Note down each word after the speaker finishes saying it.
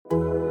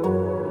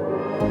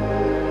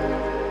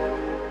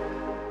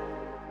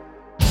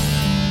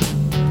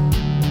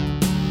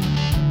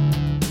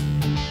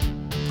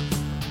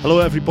Hello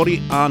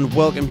everybody and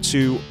welcome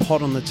to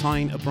Pod on the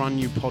Tyne, a brand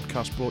new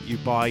podcast brought to you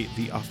by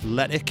The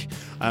Athletic.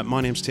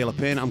 My name's Taylor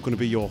Payne, I'm going to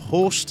be your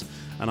host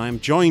and I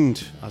am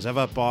joined as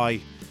ever by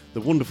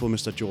the wonderful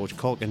Mr. George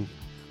Colkin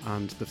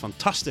and the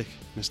fantastic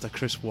Mr.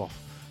 Chris Woff.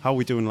 How are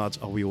we doing, lads?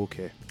 Are we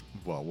okay?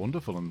 Well,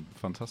 wonderful and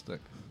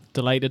fantastic.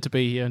 Delighted to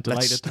be here and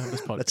delighted to have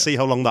this podcast. Let's see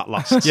how long that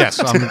lasts. Yes,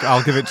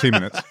 I'll give it 2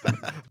 minutes.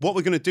 What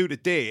we're going to do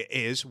today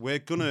is we're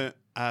going to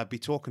be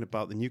talking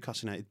about the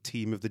Newcastle United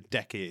team of the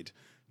decade,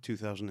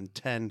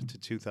 2010 to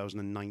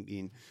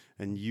 2019,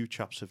 and you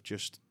chaps have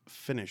just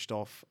finished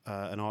off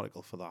an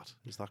article for that.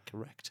 Is that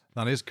correct?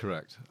 That is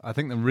correct. I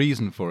think the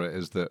reason for it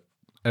is that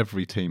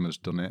every team has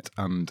done it,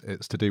 and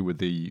it's to do with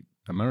the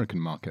American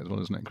market as well,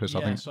 isn't it, Chris?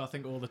 Yeah, I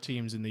think all the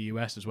teams in the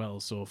US as well.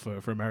 So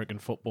for American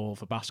football,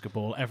 for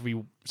basketball,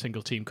 every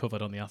single team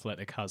covered on The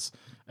Athletic has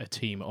a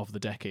team of the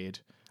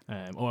decade.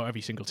 Or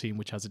every single team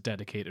which has a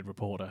dedicated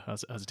reporter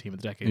as a team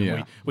of the decade. Yeah.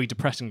 And we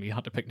depressingly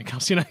had to pick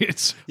Newcastle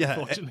United. Yeah,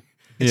 unfortunately.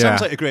 It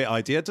sounds like a great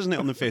idea, doesn't it,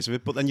 on the face of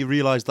it? But then you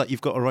realise that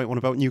you've got to write one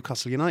about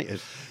Newcastle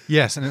United.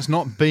 Yes, and it's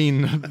not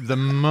been the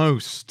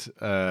most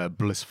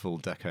blissful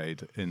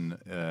decade in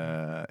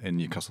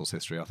Newcastle's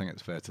history, I think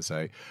it's fair to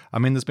say. I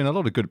mean, there's been a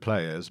lot of good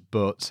players,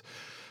 but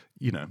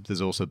you know, there's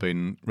also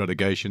been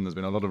relegation. There's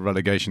been a lot of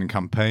relegation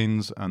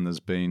campaigns, and there's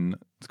been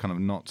kind of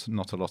not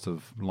a lot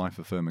of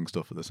life-affirming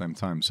stuff at the same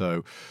time.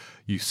 So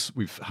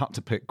we've had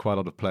to pick quite a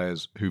lot of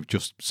players who've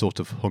just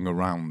sort of hung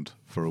around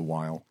for a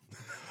while.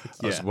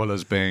 As well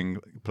as being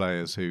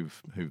players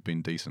who've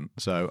been decent.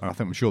 So I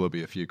think I'm sure there'll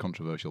be a few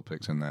controversial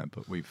picks in there,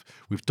 but we've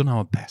done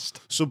our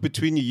best. So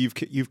between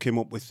you've come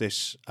up with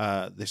this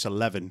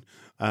 11.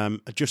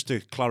 Just to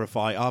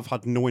clarify, I've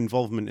had no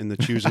involvement in the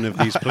choosing of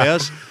these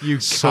players. You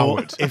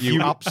coward!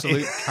 You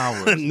absolute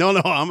coward!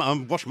 No,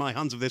 I'm washing my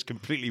hands of this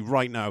completely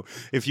right now.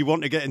 If you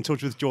want to get in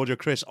touch with George or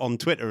Chris on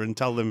Twitter and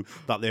tell them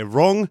that they're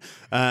wrong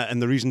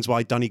and the reasons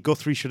why Danny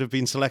Guthrie should have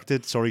been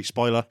selected, sorry,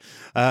 spoiler.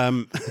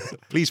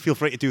 Please feel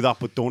free to do that,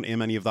 but don't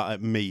aim any of that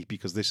at me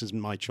because this isn't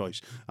my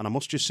choice. And I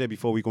must just say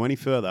before we go any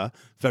further,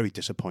 very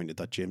disappointed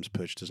that James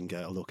Perch doesn't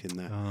get a look in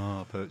there.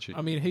 Oh, Perchy!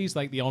 I mean, he's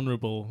like the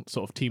honourable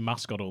sort of team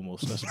mascot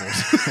almost, I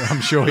suppose. I'm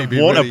sure he'd be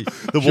boy.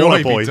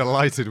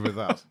 Delighted with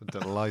that.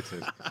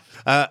 Delighted.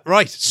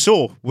 Right,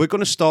 so we're going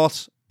to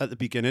start at the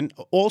beginning.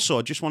 Also,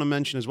 I just want to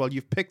mention as well,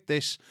 you've picked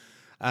this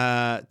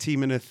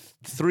team in a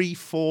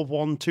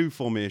 3-4-1-2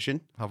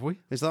 formation. Have we?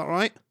 Is that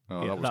right?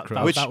 Oh, Yeah, that was that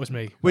crazy. that was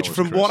me. Which, was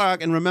from Chris. what I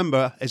can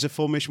remember, is a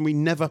formation we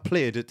never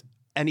played at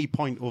any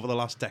point over the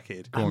last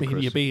decade. I mean,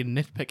 Chris. you're being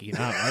nitpicky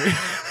now,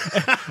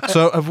 right?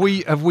 So have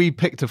we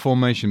picked a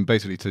formation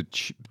basically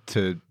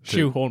to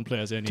Shoehorn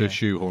players in, to yeah.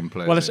 shoehorn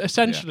players? Well, in? it's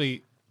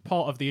essentially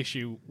part of the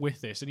issue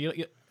with this,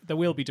 and there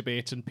will be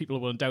debates, and people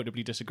will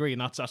undoubtedly disagree,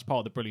 and that's part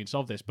of the brilliance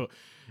of this. But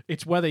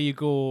it's whether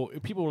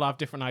people will have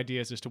different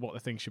ideas as to what they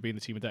think should be in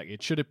the team of the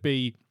decade. Should it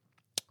be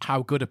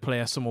how good a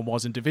player someone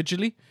was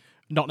individually?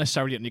 Not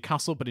necessarily at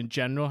Newcastle, but in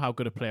general, how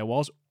good a player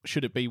was.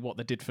 Should it be what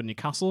they did for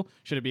Newcastle?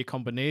 Should it be a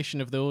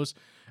combination of those?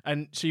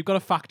 And so you've got to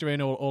factor in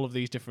all of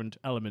these different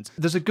elements.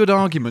 There's a good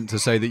argument to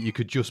say that you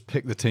could just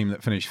pick the team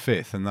that finished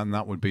fifth, and then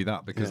that would be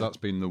that, because that's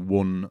been the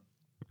one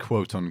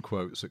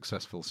quote-unquote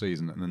successful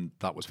season, and then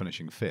that was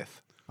finishing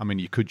fifth. I mean,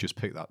 you could just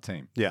pick that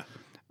team. Yeah.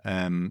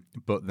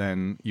 But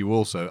then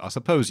I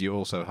suppose you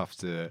also have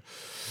to...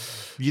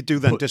 You do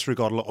then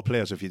disregard a lot of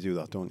players if you do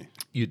that, don't you?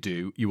 You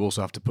do. You also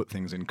have to put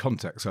things in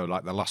context. So,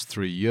 like, the last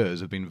 3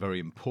 years have been very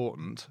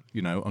important.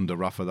 You know, under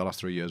Rafa, the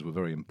last 3 years were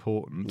very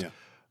important. Yeah.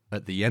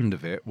 At the end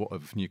of it, what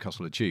have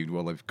Newcastle achieved?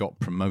 Well, they've got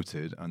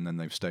promoted, and then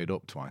they've stayed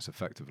up twice,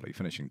 effectively,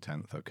 finishing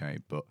 10th, okay.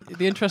 But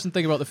The interesting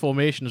thing about the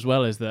formation as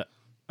well is that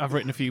I've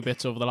written a few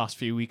bits over the last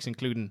few weeks,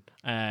 including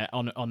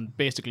on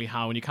basically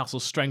how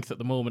Newcastle's strength at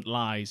the moment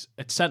lies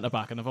at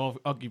centre-back, and they've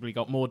arguably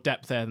got more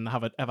depth there than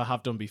they ever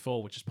have done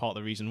before, which is part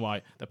of the reason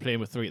why they're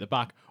playing with three at the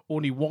back.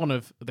 Only one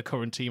of the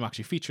current team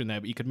actually featuring there,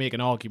 but you could make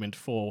an argument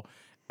for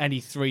any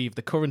three of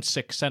the current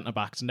six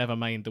centre-backs, never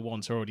mind the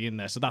ones already in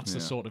there. So that's the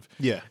sort of...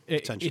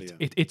 potentially.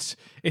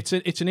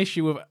 It's an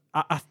issue of...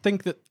 I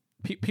think that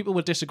people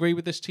will disagree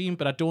with this team,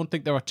 but I don't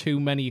think there are too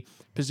many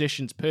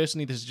positions.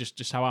 Personally, this is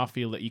just how I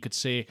feel, that you could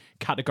say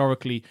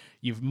categorically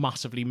you've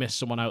massively missed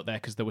someone out there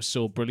because they were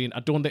so brilliant.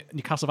 I don't think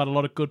Newcastle have had a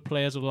lot of good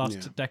players over the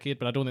last decade,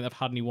 but I don't think they've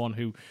had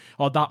anyone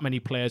or that many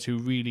players who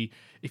really,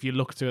 if you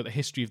look through the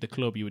history of the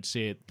club, you would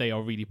say they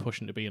are really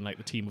pushing to be in like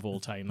the team of all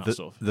time.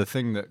 the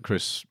thing that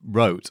Chris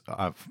wrote,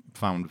 I've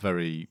found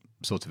very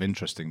sort of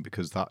interesting,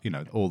 because that, you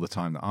know, all the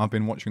time that I've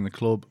been watching the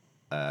club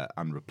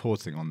and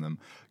reporting on them,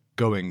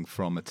 going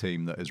from a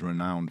team that is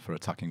renowned for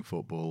attacking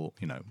football,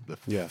 you know, the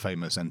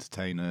famous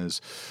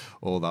entertainers,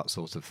 all that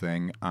sort of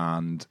thing,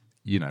 and,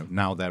 you know,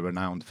 now they're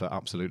renowned for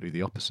absolutely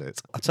the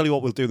opposite. I'll tell you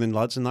what we'll do then,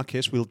 lads. In that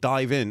case, we'll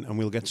dive in and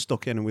we'll get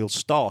stuck in and we'll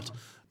start.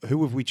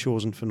 Who have we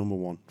chosen for number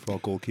one, for our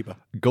goalkeeper?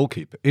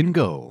 Goalkeeper. In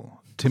goal,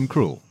 Tim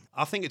Krul.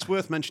 I think it's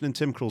worth mentioning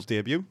Tim Krul's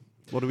debut,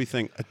 What do we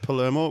think? At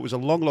Palermo, it was a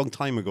long, long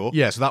time ago.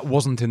 Yeah, so that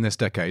wasn't in this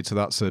decade. So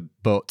that's a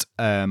but.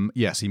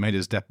 Yes, he made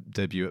his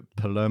debut at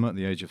Palermo at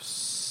the age of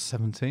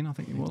 17, I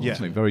think he was. Yeah.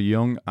 Wasn't he? Very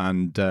young,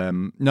 and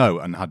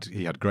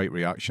he had great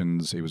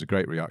reactions. He was a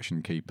great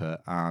reaction keeper,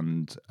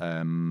 and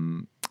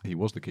he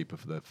was the keeper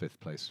for the 5th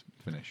place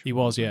finish. He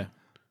was, yeah.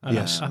 And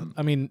Yes.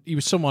 I mean, he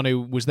was someone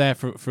who was there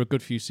for a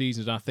good few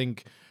seasons. I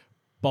think,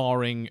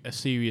 barring a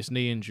serious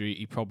knee injury,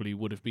 he probably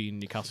would have been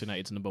Newcastle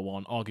United's number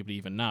one, arguably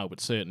even now,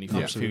 but certainly for a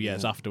few Absolutely,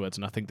 years yeah. afterwards.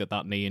 And I think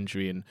that knee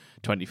injury in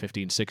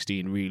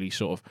 2015-16 really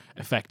sort of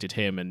affected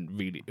him and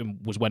really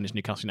was when his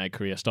Newcastle United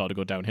career started to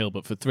go downhill.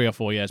 But for 3 or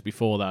 4 years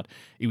before that,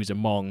 he was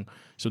among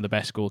some of the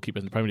best goalkeepers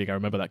in the Premier League. I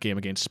remember that game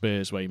against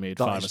Spurs where he made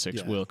That 5 is- or 6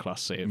 yeah.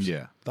 world-class saves.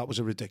 Yeah. That was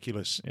a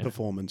ridiculous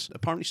performance.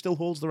 Apparently still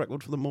holds the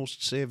record for the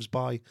most saves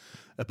by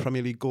a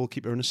Premier League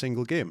goalkeeper in a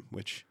single game,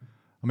 which...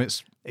 I mean,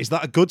 Is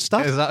that a good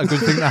stat? is that a good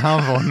thing to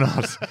have or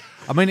not?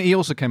 I mean, he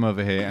also came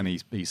over here and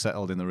he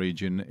settled in the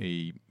region.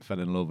 He fell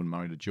in love and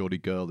married a Geordie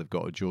girl. They've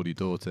got a Geordie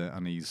daughter,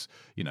 and he's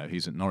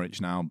at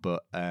Norwich now,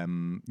 but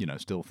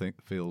still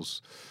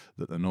feels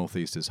that the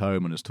Northeast is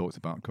home and has talked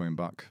about coming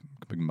back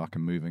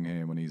and moving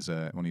here when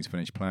he's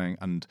finished playing.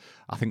 And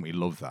I think we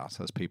love that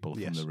as people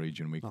from Yes, the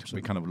region. We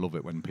absolutely. kind of love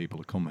it when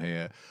people come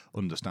here,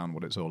 understand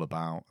what it's all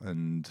about,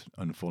 and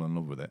fall in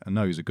love with it. And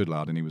no, he's a good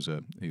lad, and he was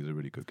a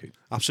really good keeper.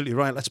 Absolutely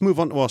right. Let's move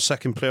on to our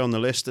second player on the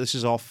list. This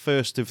is our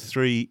first of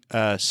 3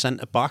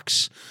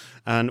 centre-backs,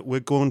 and we're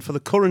going for the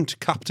current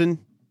captain,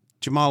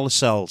 Jamal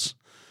Lascelles.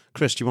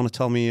 Chris, do you want to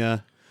tell me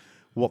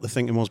what the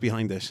thinking was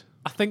behind this?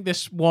 I think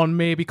this one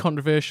may be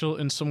controversial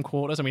in some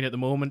quarters. I mean, at the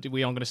moment,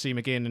 we aren't going to see him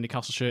again in the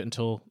Newcastle shirt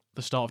until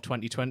the start of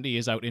 2020. He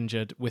is out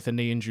injured with a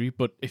knee injury.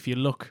 But if you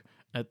look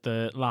at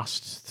the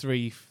last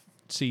 3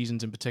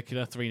 seasons in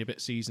particular, 3 and a bit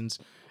seasons,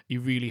 he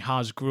really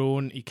has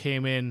grown. He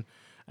came in,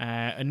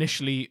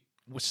 initially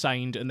was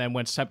signed and then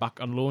went sent back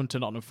on loan to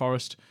Nottingham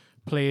Forest.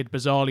 Played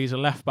bizarrely as a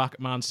left back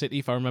at Man City,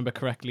 if I remember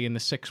correctly, in the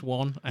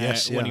 6-1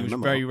 Yes, when yeah, he I was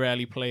remember very that.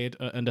 rarely played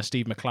under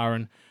Steve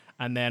McLaren.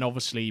 And then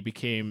obviously he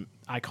became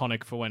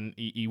iconic for when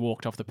he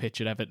walked off the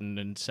pitch at Everton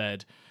and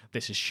said,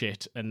 "This is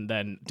shit," and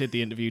then did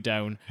the interview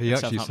down. He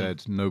at actually Southampton.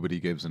 said nobody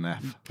gives an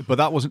F. But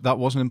that was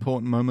an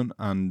important moment.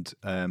 And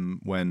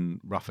when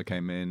Rafa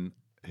came in,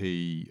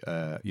 he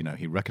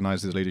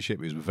recognised his leadership.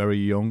 He was very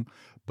young,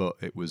 but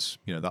it was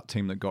that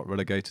team that got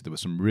relegated. There were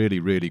some really,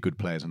 really good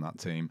players in that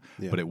team,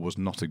 but it was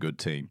not a good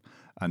team.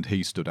 And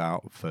he stood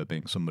out for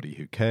being somebody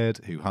who cared,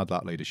 who had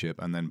that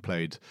leadership, and then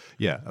played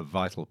a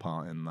vital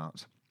part in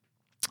that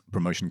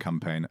promotion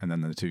campaign, and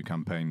then the 2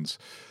 campaigns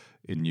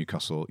in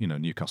Newcastle,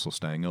 Newcastle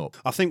staying up.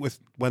 I think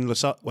when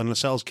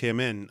Lascelles came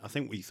in, I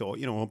think we thought,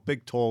 a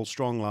big, tall,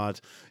 strong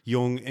lad,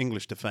 young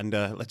English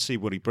defender. Let's see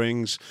what he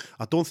brings.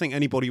 I don't think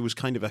anybody was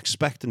kind of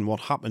expecting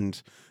what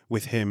happened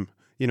with him.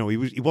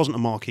 He wasn't a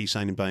marquee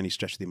signing by any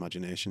stretch of the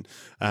imagination.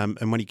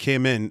 And when he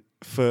came in,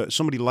 for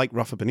somebody like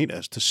Rafa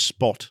Benitez to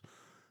spot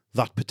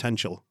that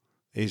potential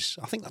I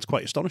think that's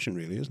quite astonishing,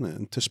 really, isn't it?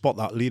 And to spot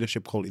that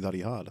leadership quality that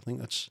he had, I think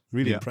that's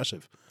really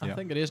impressive. I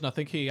think it is, and I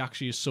think he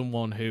actually is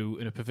someone who,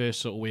 in a perverse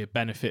sort of way,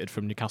 benefited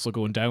from Newcastle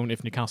going down.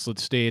 If Newcastle had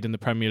stayed in the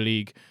Premier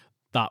League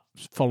that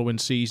following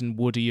season,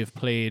 would he have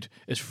played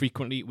as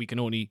frequently? We can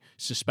only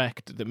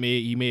suspect that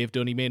he may have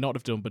done, he may not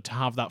have done, but to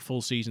have that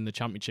full season, the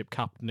Championship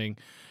captaining,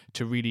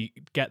 to really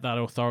get that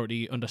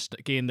authority,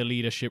 gain the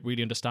leadership,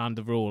 really understand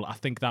the role, I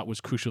think that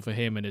was crucial for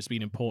him and has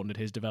been important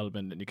in his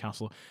development at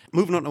Newcastle.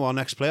 Moving on to our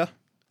next player,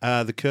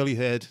 the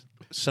curly-haired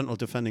central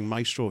defending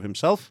maestro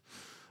himself,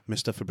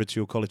 Mr.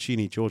 Fabrizio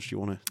Collicini. George, do you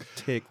want to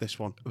take this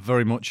one?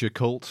 Very much a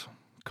cult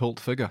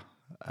figure.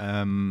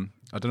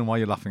 I don't know why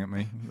you're laughing at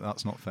me.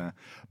 That's not fair.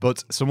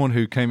 But someone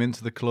who came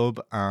into the club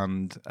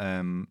and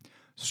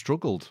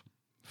struggled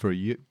for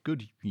a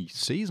good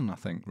season, I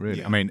think, really.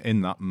 Yeah. I mean,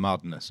 in that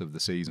madness of the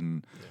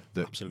season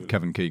that absolutely.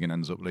 Kevin Keegan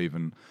ends up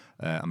leaving,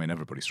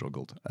 everybody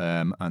struggled.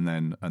 And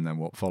then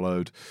what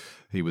followed,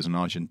 he was an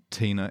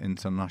Argentina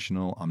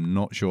international. I'm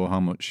not sure how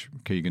much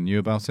Keegan knew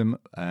about him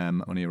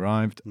when he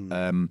arrived.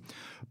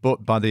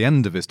 But by the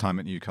end of his time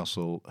at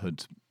Newcastle,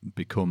 had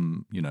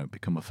become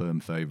a firm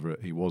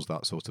favourite. He was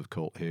that sort of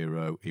cult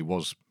hero. He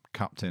was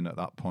captain at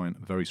that point,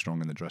 very strong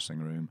in the dressing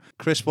room.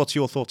 Chris, what's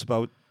your thoughts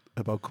about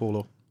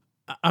Colo?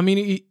 I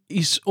mean,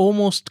 he's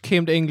almost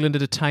came to England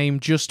at a time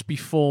just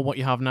before what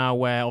you have now,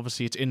 where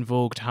obviously it's in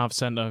vogue to have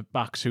centre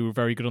backs who are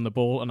very good on the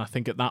ball, and I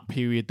think at that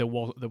period there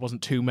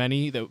wasn't too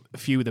many. A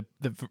few of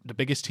the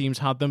biggest teams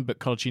had them, but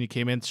Collicini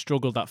came in,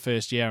 struggled that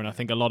first year, and I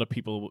think a lot of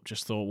people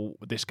just thought, well,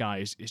 this guy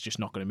is just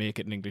not going to make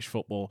it in English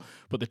football.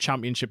 But the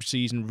Championship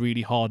season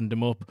really hardened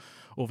him up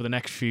over the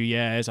next few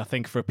years. I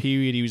think for a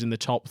period he was in the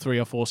top 3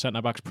 or 4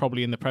 centre backs,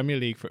 probably in the Premier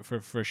League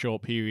for a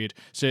short period.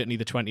 Certainly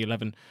the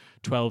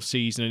 2011-12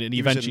 season, and he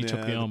eventually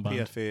took the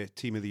armband. PFA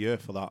Team of the Year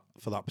for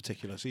that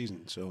particular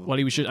season. So well,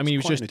 he was just. I mean, he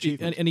was quite an just,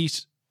 achievement. and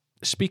he's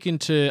speaking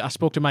to. I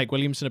spoke to Mike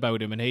Williamson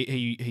about him, and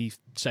he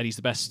said he's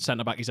the best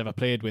centre back he's ever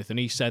played with, and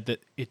he said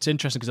that it's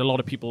interesting because a lot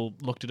of people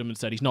looked at him and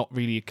said he's not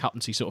really a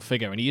captaincy sort of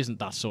figure, and he isn't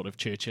that sort of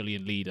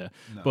Churchillian leader.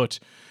 No. But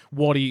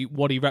what he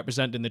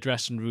represented in the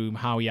dressing room,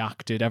 how he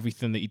acted,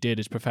 everything that he did,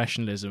 his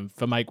professionalism.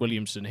 For Mike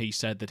Williamson, he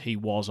said that he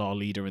was our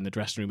leader in the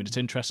dressing room, and it's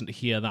interesting to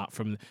hear that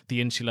from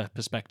the insular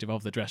perspective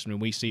of the dressing room.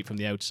 We see it from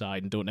the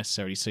outside and don't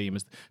necessarily see him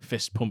as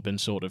fist pumping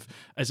sort of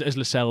as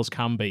Lascelles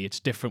can be. It's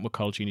different with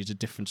Cology, and he's a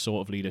different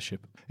sort of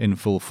leadership. In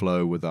full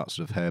flow with that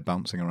sort of hair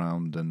bouncing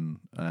around,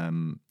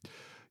 and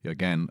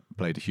again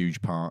played a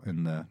huge part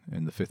in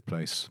the fifth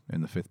place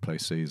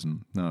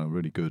season. No,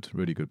 really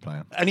good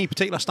player. Any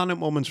particular standout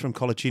moments from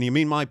Colaccini? I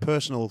mean, my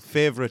personal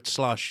favourite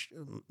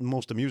 /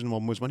 most amusing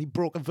one was when he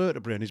broke a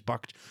vertebrae in his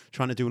back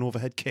trying to do an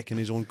overhead kick in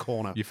his own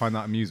corner. You find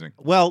that amusing?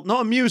 Well, not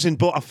amusing,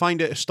 but I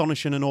find it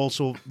astonishing and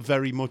also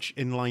very much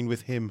in line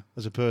with him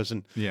as a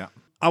person. Yeah.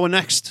 Our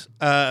next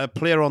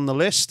player on the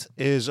list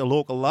is a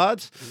local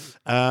lad.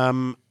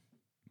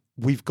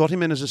 We've got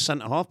him in as a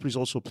centre-half, but he's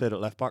also played at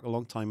left-back a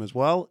long time as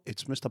well.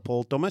 It's Mr.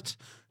 Paul Dummett.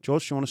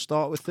 George, do you want to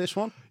start with this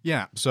one?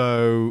 Yeah,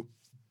 so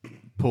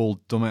Paul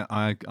Dummett,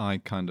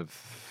 I kind of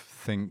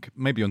think,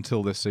 maybe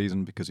until this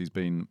season, because he's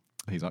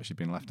actually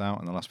been left out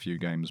in the last few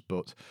games,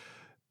 but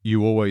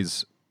you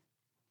always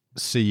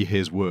see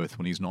his worth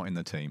when he's not in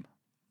the team.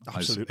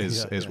 Absolutely.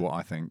 Is what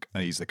I think.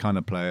 He's the kind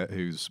of player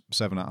who's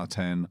 7 out of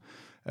 10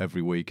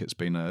 every week. It's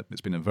been a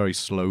very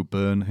slow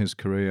burn, his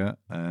career.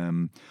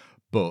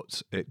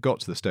 But it got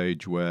to the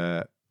stage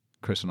where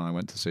Chris and I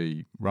went to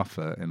see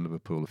Rafa in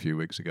Liverpool a few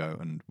weeks ago,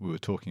 and we were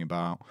talking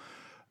about,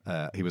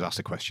 he was asked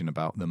a question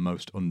about the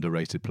most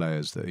underrated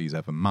players that he's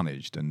ever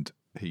managed, and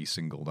he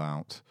singled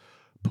out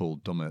Paul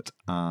Dummett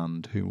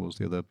and who was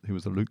the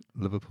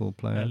Liverpool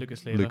player?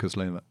 Lucas Leiva. Lucas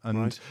Leiva. And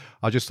Right.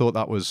 I just thought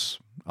that was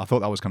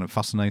kind of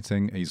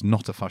fascinating. He's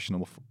not a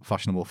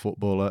fashionable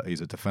footballer.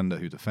 He's a defender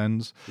who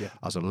defends. Yeah.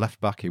 As a left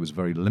back, he was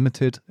very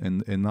limited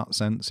in that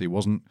sense. He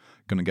wasn't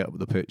going to get up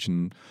the pitch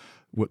and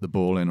whip the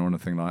ball in or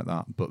anything like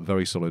that, but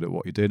very solid at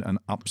what he did and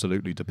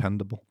absolutely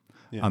dependable.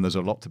 Yeah. And there's a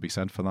lot to be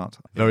said for that.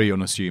 Very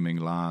unassuming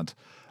lad,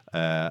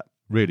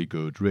 really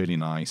good, really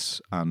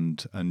nice,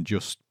 and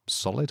just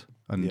solid.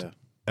 And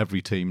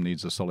every team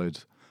needs a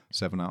solid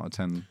 7 out of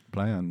 10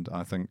 player, and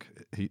I think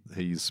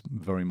he's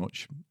very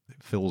much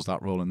fills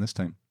that role in this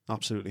team.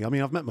 Absolutely. I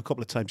mean, I've met him a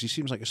couple of times. He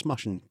seems like a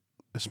smashing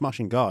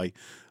guy,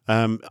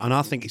 and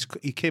I think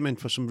he came in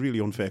for some really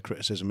unfair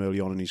criticism early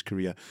on in his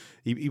career.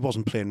 He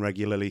wasn't playing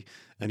regularly,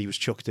 and he was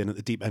chucked in at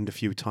the deep end a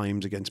few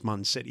times against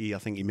Man City. I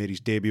think he made his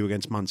debut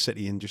against Man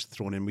City and just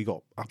thrown in. We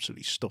got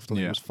absolutely stuffed. I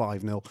think it was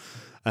 5-0.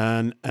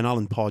 And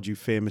Alan Pardew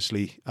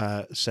famously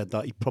said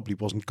that he probably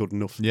wasn't good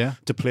enough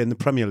to play in the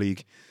Premier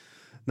League.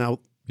 Now,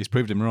 he's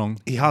proved him wrong.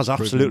 He has,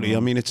 absolutely. I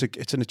mean, it's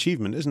an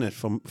achievement, isn't it,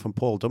 from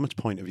Paul Dummett's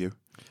point of view?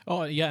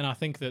 Oh, yeah, and I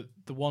think that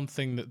the one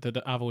thing that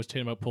I've always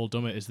taken about Paul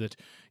Dummett is that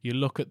you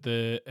look at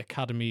the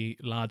academy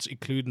lads,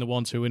 including the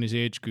ones who are in his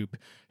age group,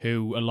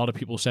 who a lot of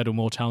people said are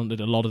more talented.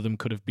 A lot of them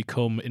could have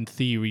become, in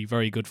theory,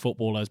 very good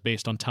footballers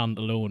based on talent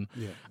alone.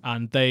 Yeah.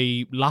 And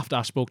they laughed.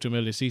 I spoke to him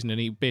earlier this season, and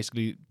he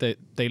basically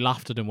they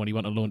laughed at him when he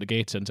went on loan to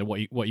Gateshead and said, "What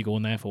are you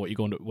going there for? What are you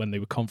going to, when they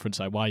were conference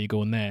side? Why are you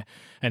going there?"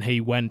 And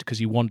he went because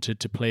he wanted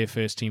to play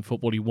first team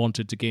football. He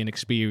wanted to gain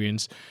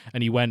experience,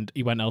 and he went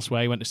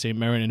elsewhere. He went to St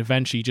Mirren, and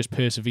eventually he just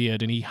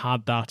persevered, and he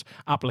had that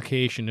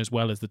application as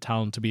well as the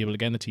talent to be able to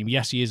get in the team.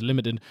 Yes, he is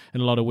limited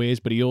in a lot of ways,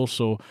 but he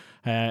also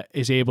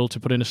is able to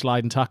put in a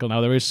sliding tackle. Now,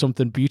 there is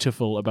something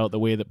beautiful about the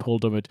way that Paul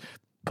Dummett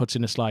puts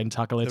in a sliding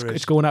tackle.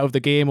 It's going out of the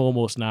game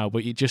almost now,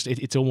 but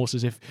it's almost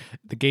as if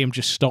the game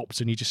just stops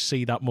and you just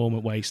see that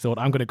moment where he's thought,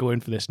 I'm going to go in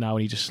for this now,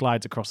 and he just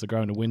slides across the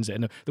ground and wins it.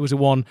 And there was a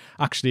one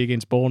actually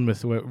against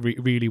Bournemouth where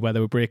they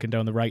were breaking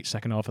down the right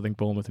second half, I think,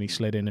 Bournemouth, and he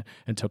slid in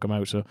and took him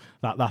out. So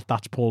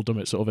that's Paul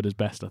Dummett sort of at his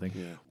best, I think.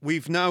 Yeah.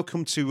 We've now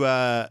come to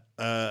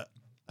a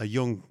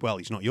young, well,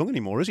 he's not young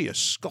anymore, is he? A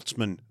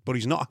Scotsman, but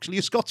he's not actually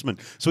a Scotsman.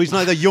 So he's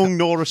neither young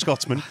nor a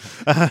Scotsman.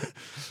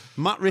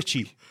 Matt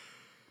Ritchie.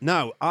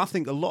 Now, I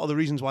think a lot of the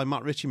reasons why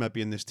Matt Ritchie might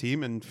be in this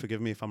team, and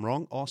forgive me if I'm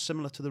wrong, are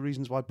similar to the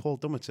reasons why Paul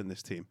Dummett's in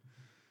this team.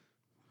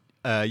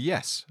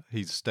 Yes,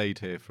 he's stayed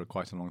here for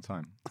quite a long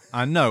time.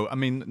 I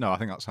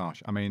think that's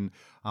harsh. I mean,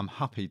 I'm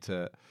happy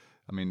to.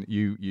 I mean,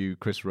 you,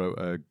 Chris, wrote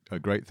a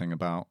great thing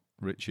about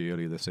Ritchie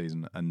earlier this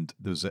season, and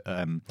there's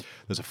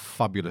a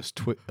fabulous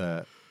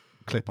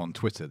clip on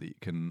Twitter that you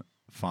can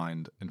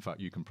find. In fact,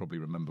 you can probably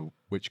remember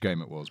which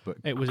game it was, but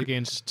it was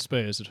against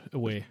Spurs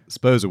away.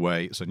 Spurs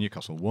away, so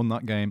Newcastle won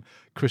that game.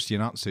 Christian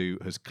Atsu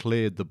has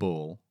cleared the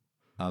ball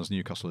as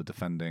Newcastle are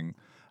defending,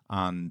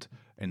 and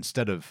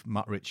instead of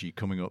Matt Ritchie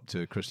coming up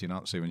to Christian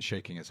Atsu and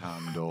shaking his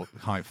hand or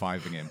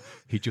high-fiving him,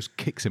 he just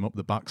kicks him up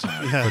the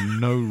backside for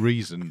no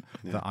reason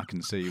that I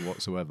can see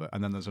whatsoever.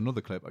 And then there's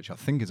another clip, which I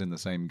think is in the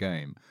same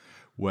game,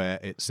 where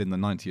it's in the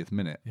 90th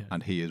minute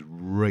and he is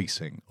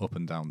racing up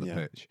and down the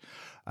pitch.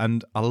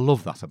 And I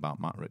love that about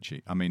Matt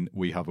Ritchie. I mean,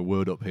 we have a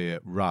word up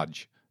here,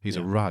 Raj. He's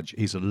a Raj.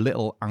 He's a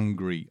little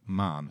angry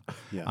man.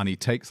 Yeah. And he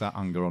takes that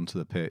anger onto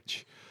the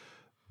pitch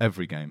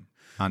every game.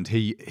 And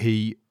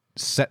he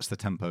sets the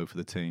tempo for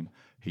the team.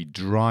 He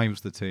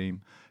drives the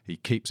team. He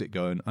keeps it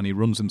going. And he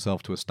runs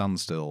himself to a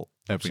standstill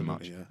every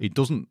match. Yeah. He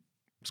doesn't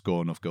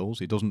score enough goals.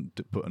 He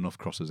doesn't put enough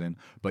crosses in.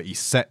 But he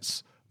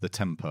sets the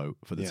tempo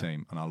for the Yeah.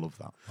 team, and I love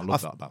that. I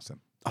love that about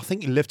him. I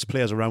think he lifts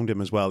players around him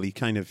as well. He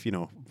kind of,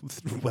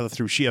 whether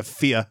through sheer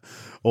fear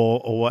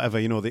or whatever,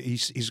 that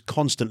he's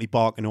constantly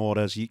barking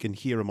orders. You can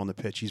hear him on the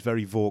pitch. He's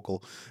very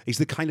vocal. He's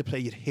the kind of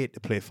player you'd hate to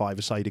play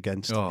five-a-side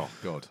against. Oh,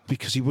 God.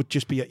 Because he would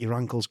just be at your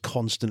ankles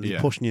constantly,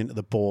 Yeah. pushing you into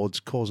the boards,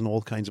 causing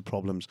all kinds of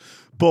problems.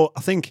 But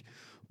I think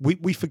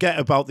we forget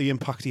about the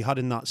impact he had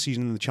in that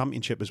season in the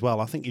Championship as well.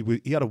 I think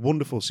he had a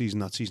wonderful season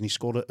that season. He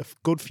scored a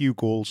good few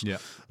goals, Yeah.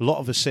 a lot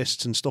of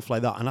assists and stuff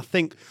like that. And I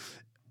think,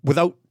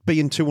 without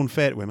being too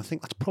unfair to him, I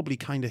think that's probably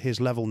kind of his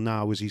level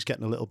now as he's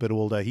getting a little bit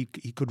older. He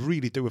could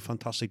really do a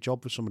fantastic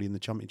job for somebody in the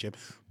Championship.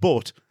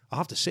 But I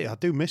have to say, I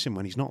do miss him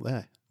when he's not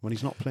there, when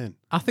he's not playing.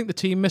 I think the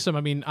team miss him.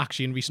 I mean,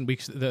 actually, in recent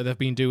weeks, they've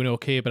been doing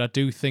okay, but I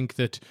do think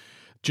that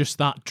just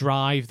that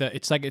drive, that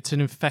it's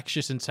an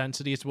infectious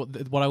intensity. It's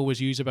what I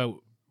always use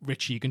about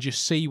Richie. You can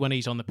just see when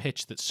he's on the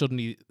pitch that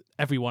suddenly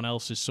everyone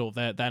else is sort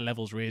of their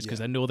levels raised because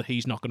they know that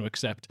he's not going to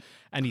accept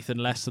anything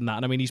less than that.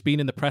 And I mean, he's been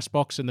in the press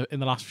box in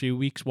the last few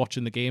weeks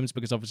watching the games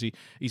because obviously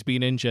he's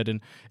been injured, and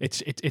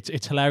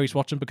it's hilarious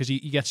watching because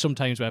you get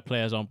sometimes where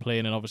players aren't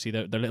playing and obviously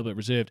they're a little bit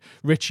reserved.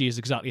 Richie is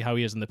exactly how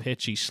he is on the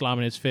pitch. He's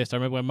slamming his fist. I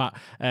remember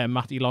when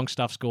Matty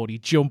Longstaff scored, he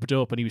jumped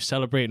up and he was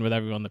celebrating with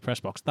everyone in the press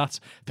box. That's,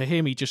 for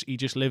him, he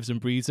just lives and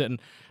breathes it. And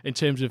in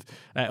terms of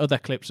other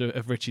clips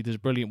of Richie, there's a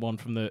brilliant one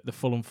from the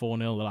Fulham 4-0,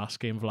 the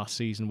last game of last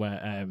season,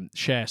 where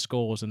Cher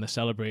scores and they're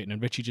celebrating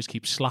and Richie just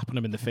keeps slapping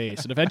him in the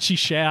face, and eventually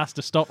Cher has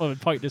to stop him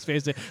and point in his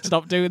face to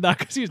stop doing that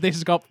because this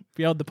has got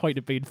beyond the point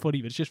of being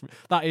funny, but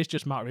that is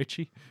just Matt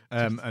Ritchie.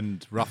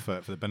 And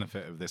Rafa, for the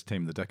benefit of this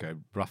team of the decade,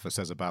 Rafa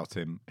says about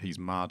him, he's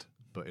mad,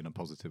 but in a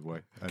positive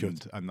way,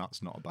 and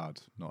that's not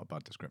a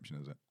bad description,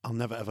 is it? I'll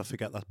never ever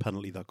forget that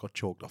penalty that got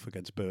chalked off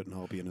against Burton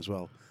Albion as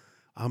well.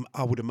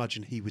 I would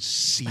imagine he was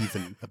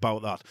seething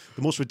about that.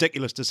 The most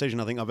ridiculous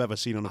decision I think I've ever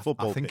seen on a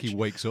football I think pitch. he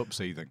wakes up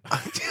seething.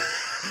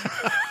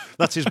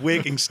 That's his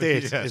waking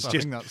state. Yes, it's I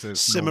just think that's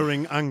his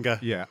simmering anger.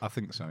 Yeah, I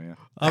think so, yeah.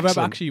 I remember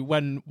Excellent. actually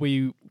when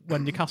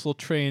Newcastle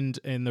trained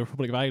in the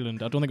Republic of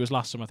Ireland, I don't think it was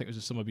last summer, I think it was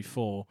the summer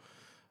before,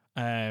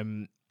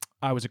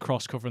 I was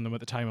across covering them at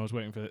the time. I was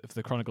working for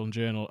the Chronicle and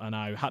Journal, and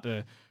I had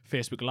to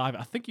Facebook Live.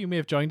 I think you may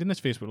have joined in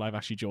this Facebook Live,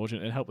 actually, George,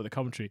 and it helped with the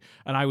commentary.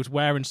 And I was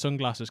wearing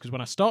sunglasses because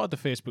when I started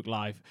the Facebook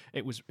Live,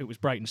 it was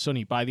bright and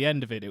sunny. By the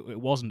end of it, it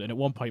wasn't. And at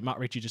one point, Matt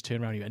Ritchie just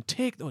turned around and he went,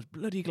 "Take those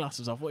bloody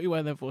glasses off. What are you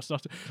wearing them for?"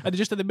 And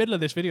just in the middle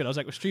of this video, I was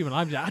like, we're streaming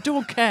live. I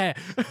don't care.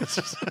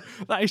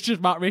 That is just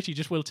Matt Ritchie.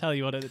 Just will tell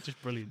you on it. It's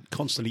just brilliant.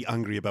 Constantly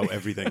angry about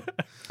everything.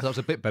 That was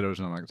a bit better as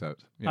an anecdote.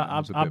 Yeah,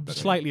 I'm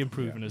slightly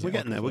improving as We're it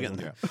getting there. We're goes.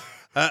 getting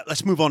there.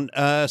 Let's move on.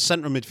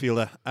 Centre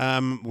midfielder.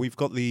 We've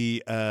got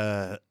the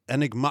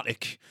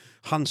enigmatic,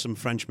 handsome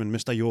Frenchman,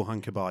 Mr.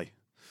 Johan Cabaye.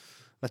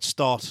 Let's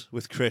start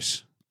with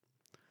Chris.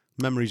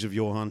 Memories of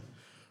Johan.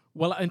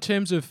 Well, in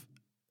terms of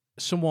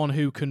someone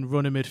who can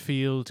run a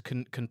midfield,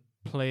 can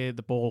play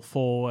the ball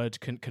forward,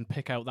 can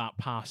pick out that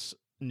pass,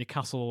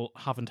 Newcastle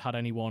haven't had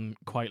anyone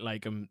quite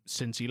like him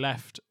since he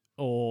left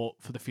or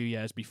for the few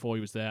years before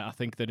he was there. I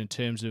think that in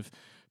terms of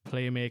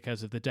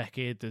playmakers of the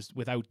decade, there's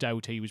without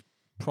doubt he was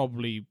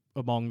probably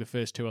among the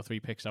first 2 or 3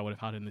 picks I would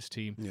have had in this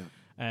team.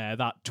 Yeah.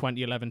 That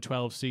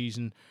 2011-12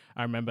 season,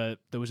 I remember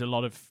there was a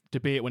lot of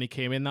debate when he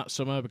came in that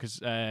summer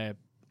because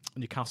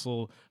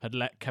Newcastle had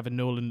let Kevin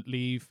Nolan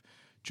leave.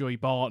 Joey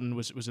Barton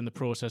was in the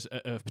process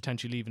of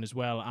potentially leaving as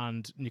well,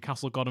 and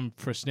Newcastle got him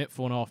for a snip,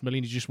 $4.5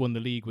 million. He just won the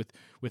league with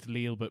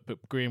Lille, but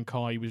Graham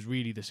Carr, he was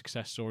really the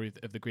success story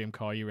of the Graham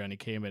Carr era, and he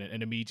came in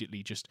and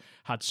immediately just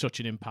had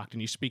such an impact.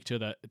 And you speak to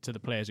the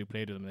players who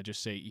played with him, they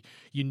just say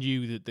you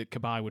knew that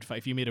Cabaye would find,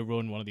 if you made a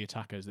run, one of the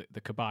attackers, that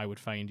the Cabaye would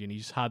find you. And he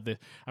just had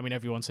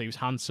everyone say he was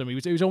handsome. He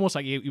was almost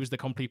like he was the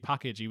complete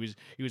package. He was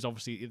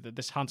obviously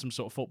this handsome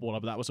sort of footballer,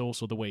 but that was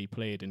also the way he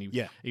played, and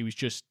he was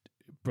just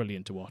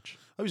brilliant to watch.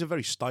 He was a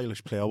very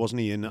stylish player,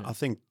 wasn't he? And I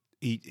think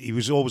he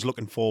was always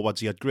looking forwards.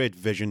 He had great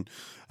vision.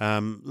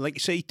 Like you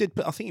say, he did.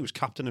 I think he was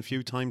captain a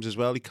few times as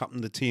well. He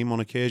captained the team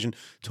on occasion,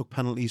 took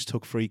penalties,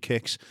 took free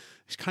kicks.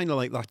 He's kind of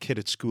like that kid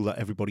at school that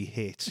everybody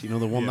hates. You know,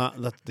 the one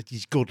that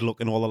he's good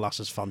looking, all the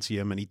lasses fancy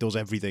him, and he does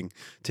everything,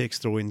 takes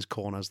throw-ins,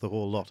 corners, the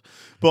whole lot.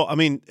 But I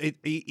mean,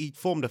 he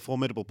formed a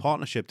formidable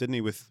partnership, didn't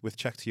he, with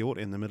Czech Tiote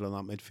in the middle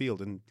of that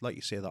midfield? And like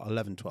you say, that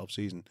 11-12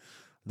 season,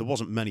 there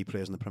wasn't many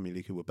players in the Premier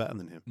League who were better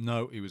than him.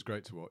 No, he was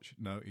great to watch.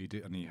 No, he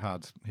did, and he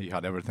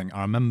had everything.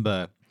 I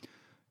remember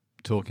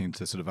talking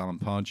to sort of Alan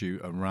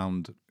Pardew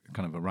around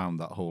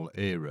that whole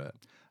era,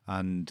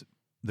 and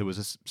there was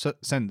a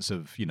sense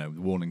of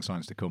warning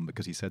signs to come,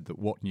 because he said that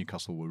what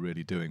Newcastle were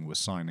really doing was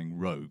signing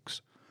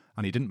rogues.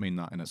 And he didn't mean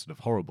that in a sort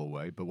of horrible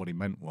way, but what he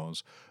meant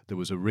was there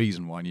was a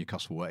reason why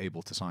Newcastle were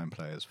able to sign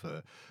players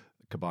for.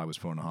 Cabaye was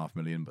 $4.5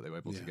 million, but they were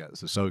able to get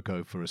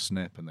Sissoko for a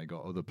snip, and they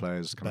got other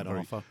players. Ben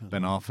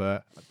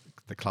Arfa,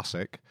 the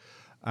classic,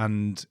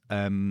 and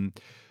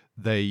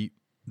they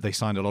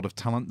signed a lot of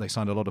talent. They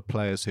signed a lot of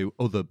players who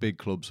other big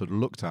clubs had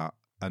looked at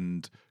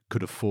and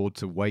could afford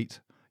to wait.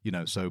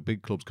 So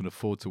big clubs could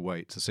afford to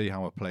wait to see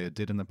how a player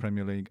did in the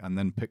Premier League and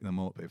then pick them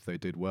up if they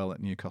did well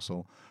at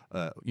Newcastle,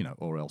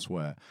 or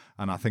elsewhere.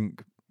 And I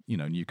think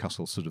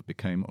Newcastle sort of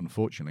became,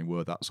 unfortunately,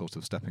 were that sort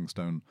of stepping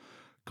stone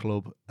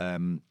club,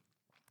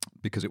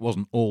 because it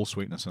wasn't all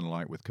sweetness and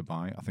light with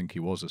Cabaye. I think he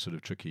was a sort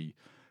of tricky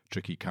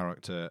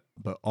character,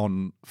 but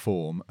on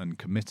form and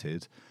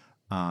committed,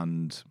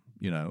 and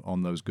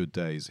on those good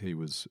days, he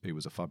was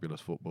a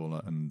fabulous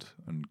footballer and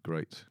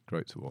great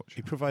to watch.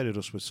 He provided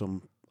us with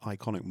some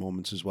iconic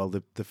moments as well.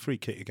 The free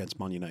kick against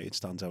Man United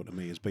stands out to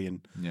me as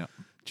being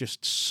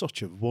just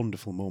such a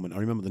wonderful moment. I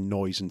remember the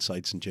noise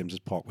inside St James's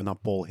Park when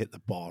that ball hit the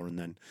bar and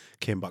then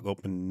came back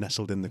up and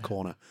nestled in the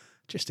corner.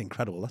 Just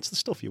incredible. That's the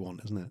stuff you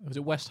want, isn't it? Was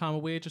it West Ham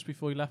away just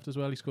before he left as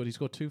well? He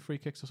scored 2 free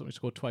kicks or something. He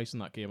scored twice in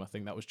that game, I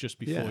think. That was just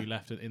before he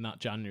left in that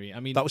January.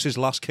 I mean, that was his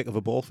last kick of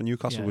a ball for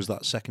Newcastle. Was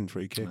that second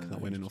free kick that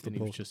went in off the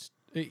post?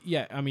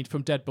 I mean,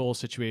 from dead ball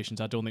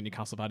situations, I don't think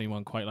Newcastle have had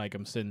anyone quite like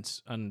him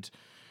since. And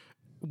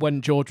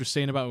when George was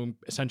saying about him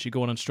essentially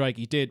going on strike,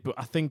 he did. But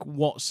I think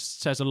what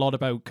says a lot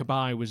about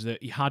Cabaye was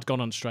that he had gone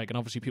on strike, and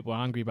obviously people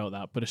are angry about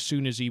that. But as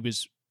soon as he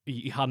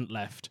hadn't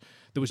left,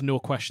 there was no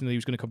question that he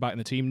was going to come back in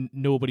the team.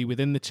 Nobody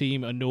within the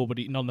team and none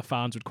of the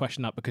fans would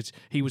question that, because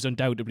he was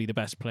undoubtedly the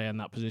best player in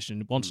that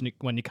position.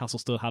 When Newcastle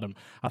still had him,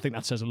 I think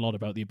that says a lot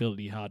about the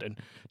ability he had. And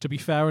to be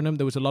fair on him,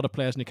 there was a lot of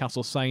players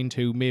Newcastle signed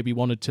who maybe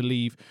wanted to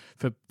leave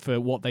for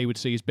what they would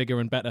see as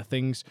bigger and better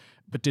things,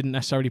 but didn't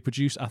necessarily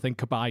produce. I think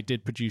Cabaye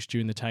did produce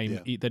during the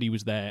time that he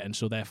was there, and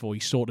so therefore he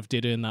sort of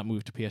did earn that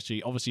move to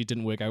PSG. Obviously, it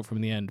didn't work out for him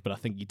in the end, but I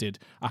think he did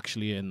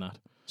actually earn that.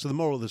 So the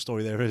moral of the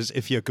story there is,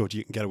 if you're good,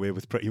 you can get away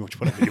with pretty much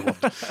whatever you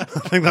want. I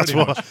think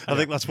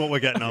that's what we're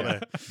getting out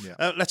there.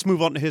 Yeah. Let's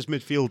move on to his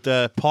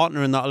midfield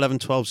partner in that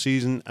 11-12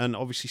 season, and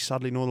obviously,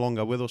 sadly, no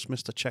longer with us,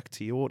 Mr. Cheick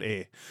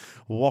Tiote.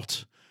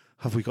 What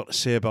have we got to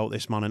say about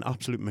this man? An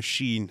absolute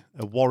machine,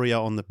 a warrior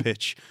on the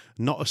pitch,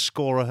 not a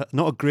scorer,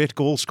 not a great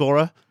goal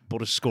scorer,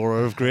 but a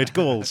scorer of great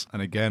goals.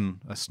 And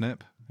again, a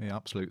snip, the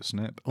absolute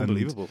snip.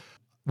 Unbelievable. And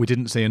we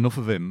didn't see enough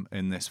of him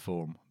in this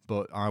form,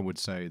 but I would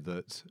say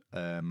that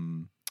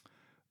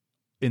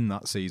in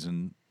that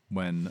season,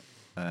 when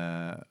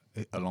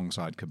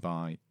alongside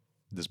Cabaye,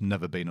 there's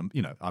never been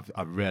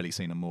I've rarely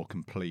seen a more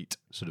complete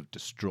sort of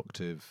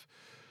destructive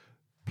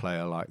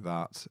player like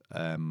that,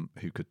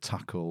 who could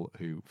tackle,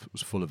 who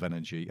was full of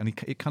energy, and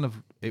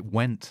it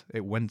went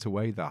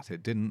away. That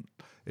it didn't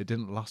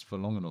last for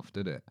long enough,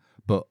 did it?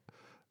 But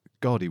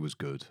God, he was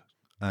good,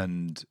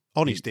 and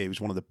on his day, he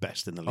was one of the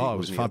best in the league. Oh, it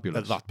was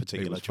fabulous at that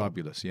particular. It was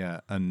fabulous, yeah,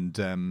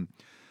 and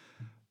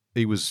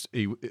he was.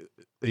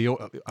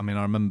 I mean,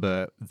 I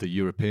remember the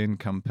European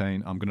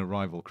campaign. I'm going to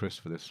rival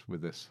Chris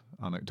with this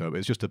anecdote.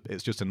 It's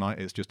just a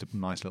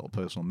nice little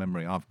personal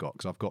memory I've got,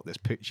 because I've got this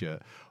picture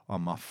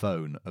on my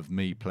phone of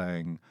me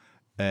playing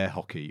air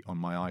hockey on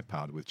my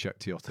iPad with Cheick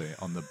Tiote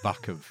on the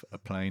back of a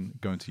plane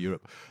going to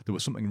Europe. There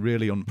was something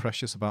really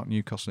unprecious about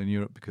Newcastle in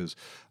Europe, because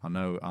I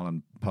know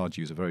Alan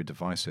Pardew is a very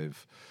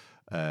divisive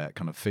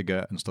kind of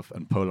figure and stuff,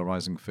 and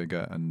polarizing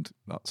figure, and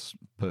that's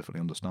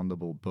perfectly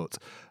understandable. But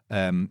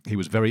he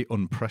was very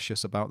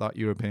unprecious about that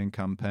European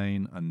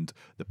campaign, and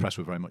the press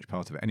were very much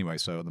part of it. Anyway,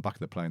 so on the back of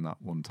the plane that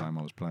one time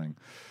I was playing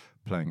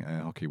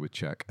air hockey with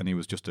Cheick, and he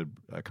was just a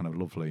kind of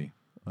lovely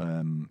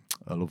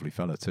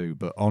fella too.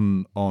 But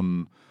on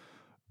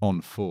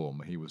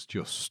form, he was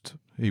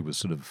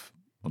sort of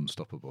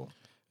unstoppable.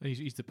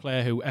 He's the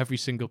player who every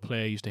single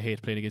player used to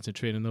hate playing against in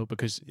training, though,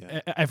 because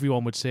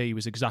everyone would say he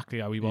was exactly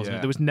how he was. Yeah.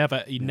 There was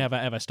never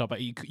ever stopped.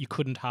 You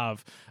couldn't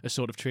have a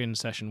sort of training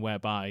session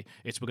whereby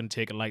we're going to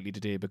take it lightly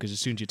today, because as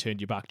soon as you turned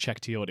your back,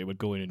 Cheick Tiote would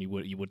go in and you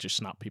would just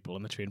snap people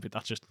on the train. But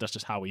that's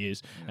just how he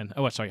is,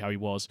 how he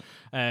was.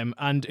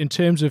 And in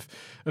terms of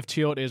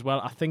Tiote as well,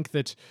 I think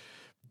that.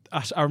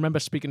 I remember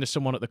speaking to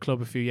someone at the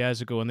club a few years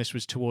ago, and this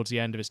was towards the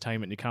end of his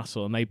time at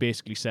Newcastle, and they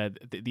basically said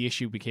the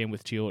issue became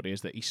with Tiote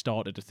is that he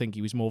started to think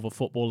he was more of a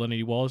footballer than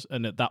he was,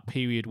 and at that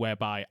period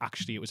whereby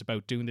actually it was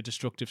about doing the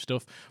destructive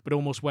stuff, but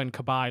almost when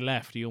Cabaye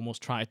left, he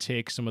almost tried to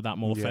take some of that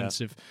more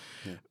offensive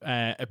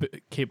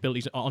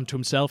capabilities onto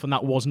himself, and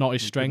that was not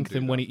his strength.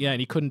 And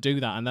he couldn't do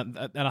that,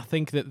 and I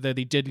think that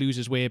he did lose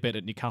his way a bit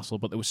at Newcastle,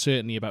 but there was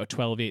certainly about a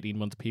 12-18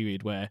 month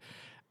period where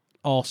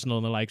Arsenal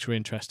and the likes were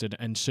interested,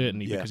 and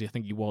certainly because I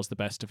think he was the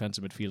best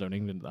defensive midfielder in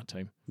England at that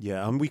time.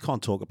 Yeah, and we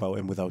can't talk about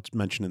him without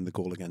mentioning the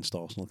goal against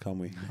Arsenal, can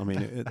we? I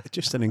mean,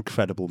 just an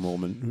incredible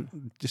moment.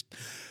 Just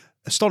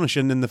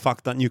astonishing in the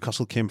fact that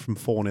Newcastle came from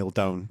 4-0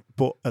 down,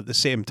 but at the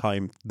same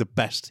time, the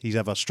best he's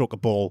ever struck a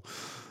ball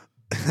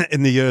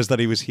in the years that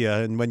he was here.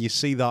 And when you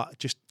see that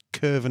just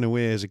curving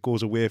away as it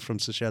goes away from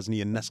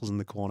Szczesny and nestles in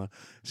the corner,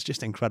 it's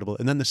just incredible.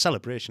 And then the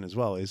celebration as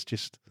well is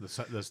just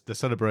the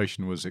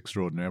celebration was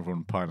extraordinary.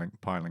 Everyone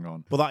piling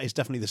on. But that is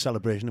definitely the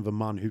celebration of a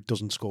man who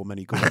doesn't score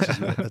many goals,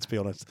 isn't it? Let's be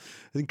honest.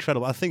 It's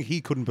incredible. I think he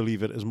couldn't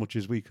believe it as much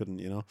as we couldn't.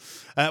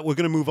 We're going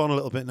to move on a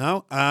little bit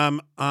now,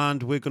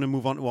 and we're going to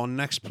move on to our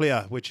next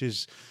player, which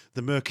is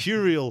the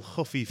mercurial,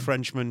 huffy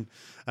Frenchman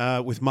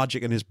with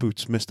magic in his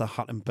boots, Mr.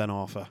 Hatem Ben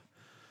Arfa.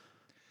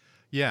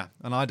 Yeah,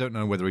 and I don't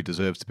know whether he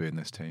deserves to be in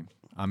this team.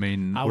 I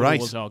mean, I would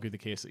always argue the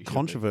case that he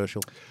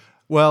controversial.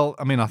 Well,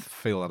 I mean, I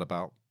feel that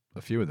about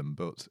a few of them,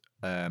 but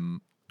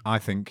I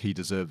think he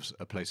deserves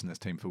a place in this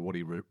team for what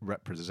he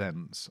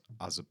represents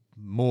as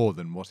more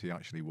than what he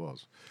actually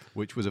was,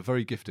 which was a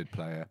very gifted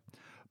player,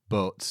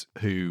 but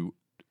who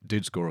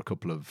did score a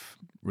couple of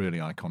really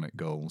iconic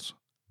goals.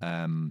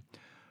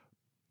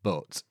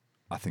 But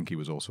I think he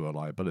was also a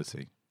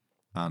liability,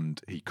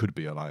 and he could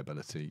be a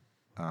liability.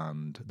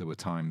 And there were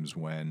times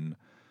when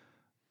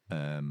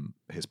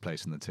his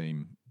place in the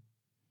team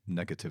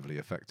negatively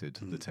affected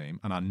the team.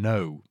 And I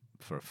know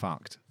for a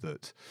fact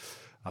that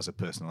as a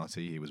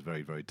personality, he was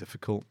very, very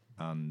difficult.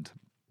 And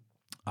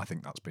I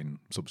think that's been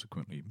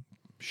subsequently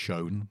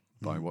shown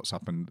by what's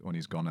happened when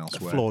he's gone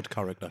elsewhere. A flawed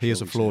character. He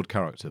is a flawed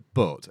character.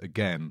 But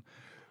again,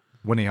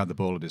 when he had the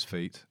ball at his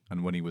feet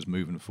and when he was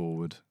moving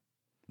forward,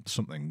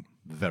 something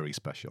very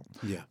special.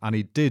 Yeah. And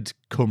he did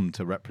come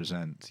to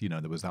represent,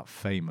 there was that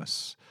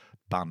famous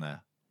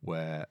banner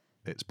where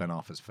it's Ben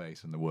Arthur's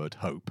face and the word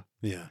hope.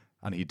 Yeah.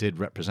 And he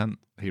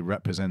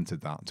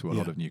represented that to a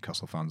lot of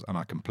Newcastle fans, and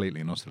I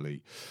completely and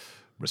utterly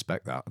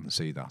respect that and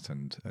see that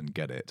and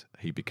get it.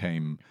 He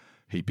became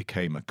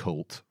a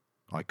cult,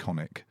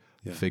 iconic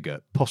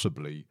figure,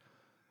 possibly.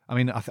 I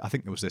mean, I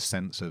think there was this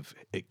sense of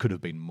it could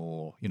have been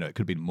more, it could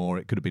have been more,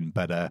 it could have been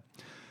better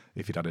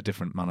if he'd had a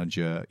different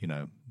manager,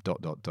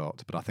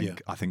 But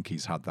I think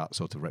he's had that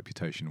sort of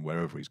reputation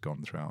wherever he's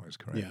gone throughout his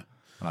career. Yeah.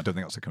 And I don't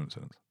think that's a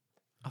coincidence.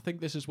 I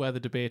think this is where the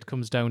debate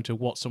comes down to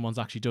what someone's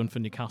actually done for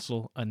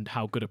Newcastle and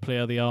how good a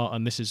player they are.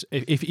 And this is,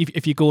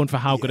 if you're going for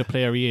how good a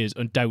player he is,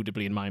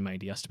 undoubtedly in my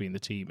mind he has to be in the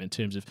team in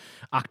terms of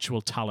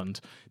actual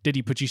talent. Did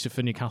he produce it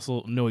for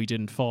Newcastle? No, he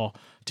didn't. Far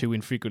too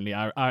infrequently.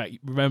 I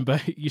remember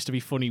it used to be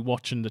funny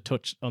watching on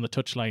the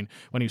touchline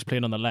when he was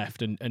playing on the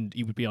left, and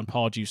he would be on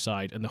Pardew's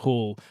side, and the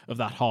whole of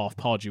that half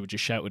Pardew would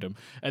just shout at him,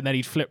 and then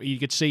he'd flip. You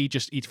could see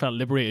he felt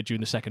liberated during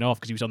the second half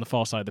because he was on the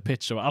far side of the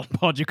pitch, so Alan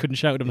Pardew couldn't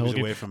shout at him the whole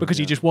game because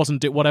he just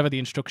wasn't whatever the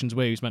instructions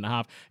were he was meant to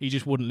have. He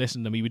just wouldn't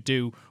listen to them. He would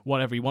do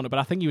whatever he wanted. But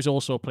I think he was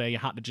also a player you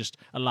had to just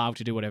allow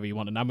to do whatever he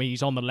wanted. I mean,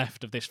 he's on the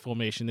left of this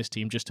formation, this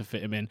team, just to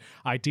fit him in.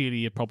 Ideally,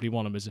 you'd probably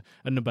want him as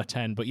a number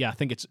 10. But yeah, I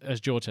think it's,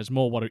 as George says,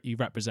 more what he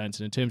represents.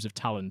 And in terms of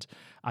talent,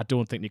 I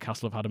don't think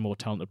Newcastle have had a more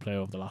talented player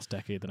over the last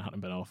decade than Hatton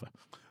Ben Arfa.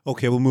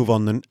 Okay, we'll move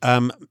on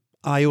then.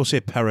 Jose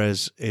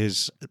Perez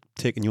is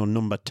taking your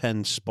number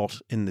 10 spot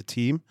in the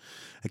team.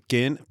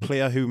 Again, a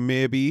player who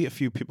maybe a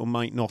few people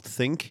might not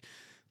think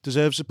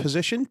deserves a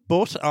position,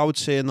 but I would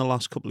say in the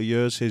last couple of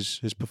years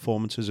his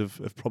performances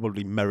have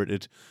probably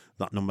merited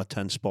that number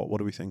 10 spot. What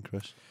do we think,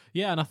 Chris?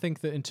 Yeah, and I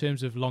think that in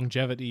terms of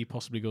longevity, he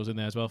possibly goes in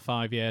there as well.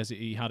 5 years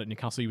he had at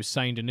Newcastle. He was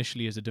signed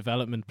initially as a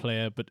development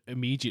player, but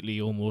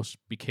immediately almost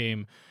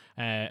became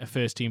a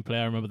first-team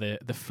player. I remember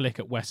the flick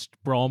at West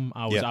Brom.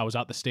 I was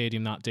at the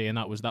stadium that day, and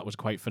that was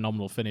quite a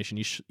phenomenal finish.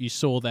 And you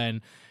saw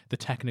then the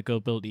technical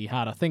ability he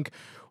had. I think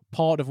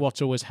part of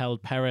what's always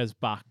held Perez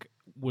back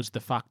was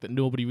the fact that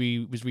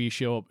nobody was really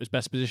sure his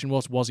best position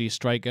was. Was he a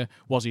striker?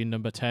 Was he a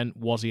number 10?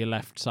 Was he a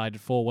left-sided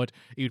forward?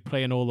 He would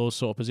play in all those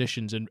sort of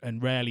positions, and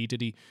rarely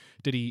did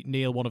he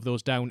nail one of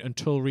those down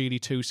until really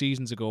 2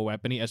 seasons ago, where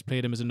Benitez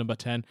played him as a number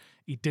 10.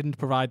 He didn't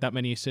provide that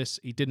many assists.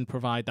 He didn't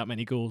provide that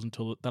many goals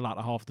until the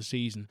latter half of the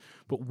season.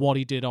 But what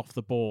he did off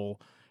the ball,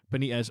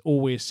 Benitez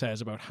always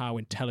says about how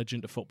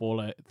intelligent a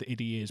footballer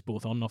he is,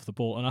 both on and off the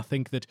ball. And I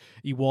think that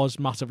he was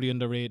massively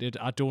underrated.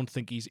 I don't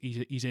think he's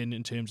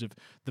in terms of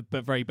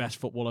the very best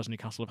footballers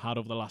Newcastle have had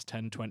over the last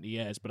 10, 20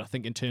 years. But I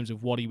think in terms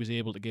of what he was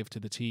able to give to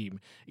the team,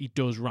 he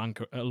does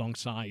rank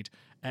alongside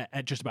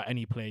just about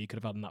any player you could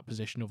have had in that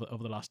position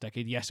over the last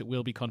decade. Yes, it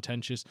will be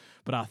contentious,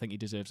 but I think he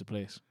deserves a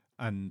place.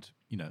 And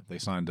they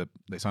signed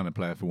a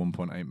player for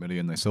 1.8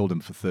 million. They sold him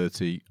for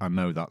 30. I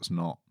know that's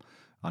not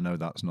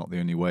the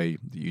only way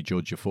that you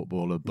judge a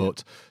footballer,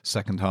 but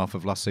second half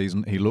of last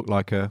season, he looked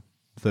like a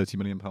 £30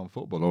 million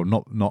footballer, or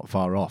not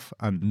far off.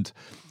 And,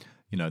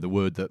 the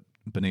word that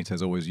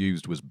Benitez always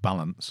used was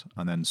balance.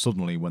 And then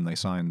suddenly when they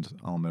signed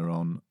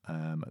Almiron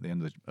at the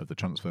end of the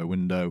transfer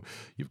window,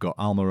 you've got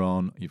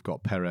Almiron, you've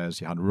got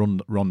Perez, you had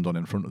Rondon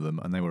in front of them,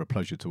 and they were a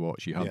pleasure to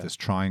watch. You had this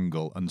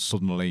triangle, and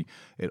suddenly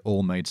it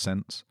all made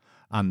sense.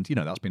 And,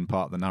 that's been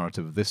part of the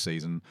narrative of this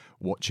season,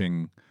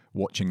 watching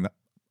that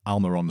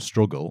Almiron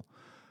struggle,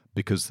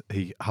 because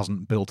he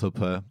hasn't built up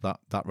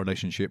that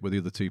relationship with the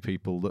other two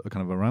people that are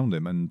kind of around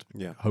him. And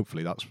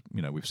hopefully that's,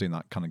 we've seen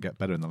that kind of get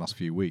better in the last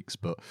few weeks.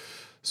 But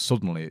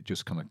suddenly it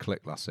just kind of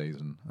clicked last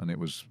season. And it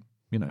was,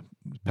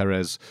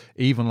 Perez,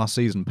 even last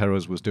season,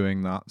 Perez was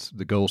doing that,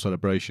 the goal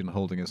celebration,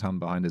 holding his hand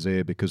behind his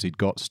ear because he'd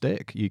got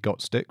stick. He got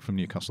stick from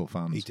Newcastle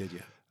fans. He did,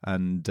 yeah.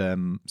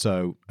 And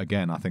so,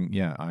 again, I think,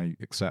 I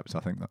accept. I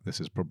think that this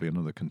is probably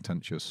another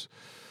contentious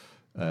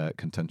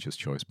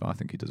choice, but I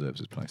think he deserves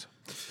his place.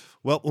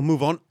 Well, we'll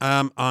move on.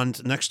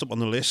 And next up on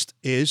the list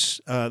is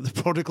the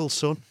prodigal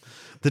son,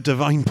 the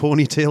divine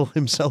ponytail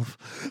himself,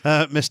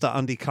 Mr.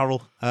 Andy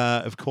Carroll.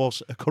 Of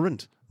course, a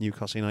current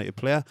Newcastle United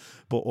player,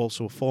 but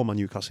also a former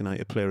Newcastle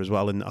United player as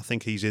well. And I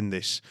think he's in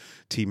this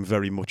team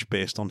very much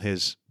based on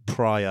his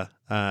prior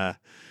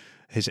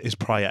his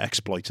prior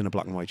exploits in a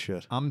black and white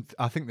shirt.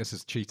 I think this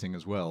is cheating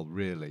as well,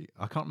 really.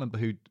 I can't remember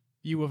who...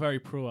 You were very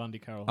pro Andy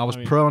Carroll. I was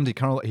pro Andy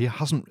Carroll. He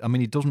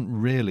doesn't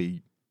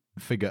really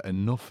figure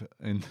enough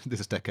in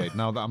this decade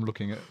now that I'm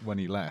looking at when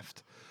he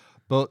left.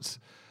 But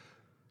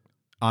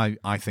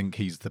I think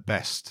he's the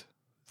best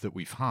that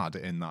we've had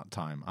in that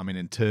time. I mean,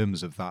 in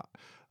terms of that,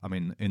 I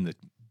mean, in the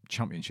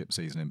Championship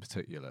season in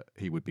particular,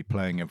 he would be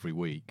playing every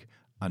week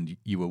and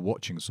you were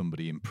watching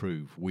somebody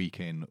improve week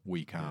in,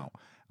 week out.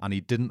 And he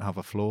didn't have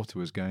a flaw to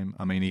his game.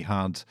 I mean,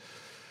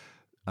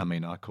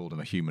 I called him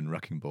a human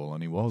wrecking ball,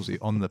 and he was.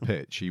 On the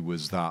pitch, he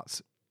was,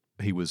 that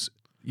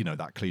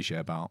cliche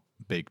about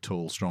big,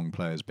 tall, strong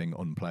players being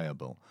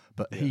unplayable.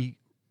 But he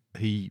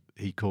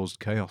caused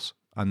chaos,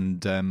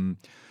 and I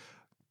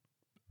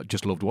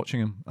just loved watching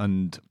him.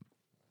 And,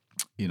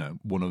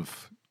 one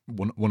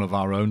of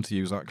our own, to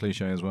use that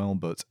cliche as well.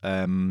 But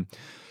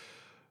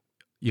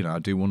I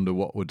do wonder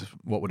what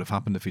would have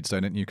happened if he'd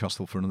stayed at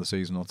Newcastle for another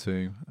season or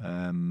two.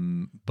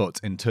 But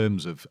in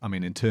terms of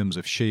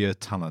sheer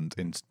talent,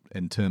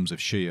 in terms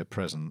of sheer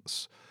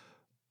presence,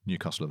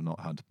 Newcastle have not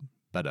had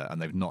better,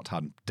 and they've not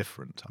had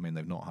different. I mean,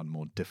 they've not had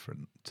more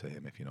different to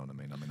him, if you know what I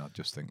mean. I mean, I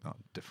just think that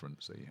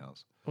difference that he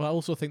has. Well, I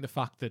also think the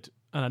fact that,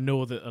 and I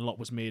know that a lot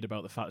was made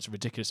about the fact it's a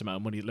ridiculous amount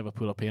of money that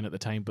Liverpool are paying at the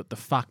time, but the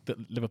fact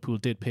that Liverpool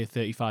did pay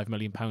 £35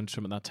 million for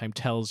him at that time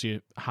tells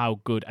you how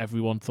good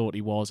everyone thought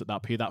he was at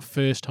that period. That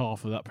first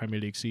half of that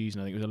Premier League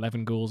season, I think it was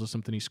 11 goals or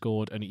something he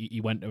scored, and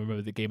he went, I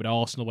remember the game at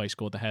Arsenal where he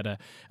scored the header,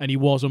 and he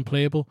was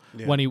unplayable.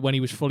 Yeah. When he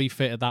was fully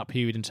fit at that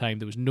period in time,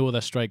 there was no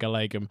other striker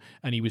like him,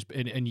 and he was,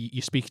 and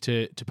you speak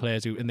to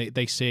players who, and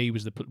they say he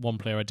was the one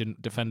player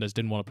defenders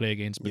didn't want to play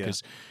against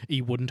because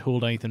he wouldn't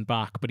hold anything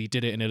back, but he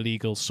did it in a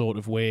legal sort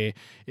of way,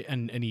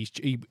 and he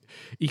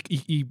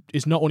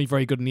is not only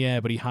very good in the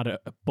air, but he had a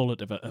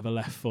bullet of a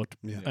left foot,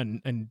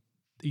 and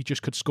he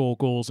just could score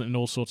goals in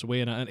all sorts of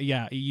ways. And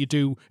you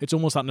do. It's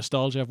almost that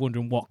nostalgia of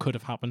wondering what could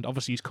have happened.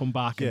 Obviously, he's come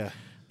back. And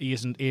he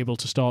isn't able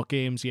to start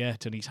games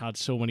yet, and he's had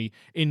so many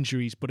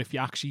injuries. But if you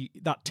actually,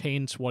 that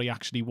taints what he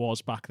actually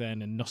was back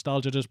then, and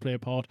nostalgia does play a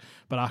part.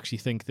 But I actually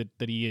think that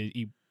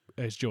he,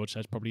 as George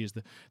says, probably is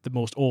the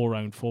most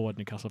all-round forward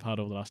Newcastle have had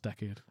over the last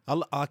decade.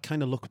 I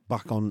kind of look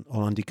back on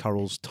Andy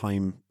Carroll's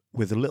time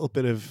with a little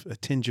bit of a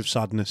tinge of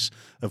sadness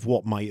of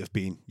what might have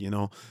been,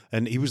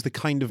 and he was the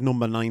kind of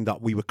number 9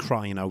 that we were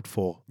crying out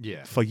for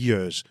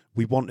years.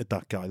 We wanted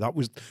that guy. That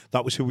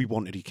was who we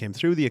wanted. He came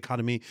through the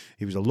academy.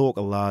 He was a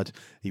local lad.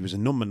 He was a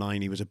number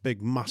 9. He was a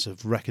big,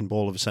 massive wrecking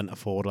ball of a centre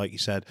forward, like you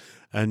said,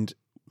 and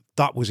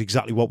that was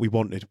exactly what we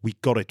wanted. We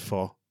got it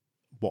for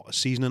a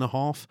season and a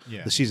half.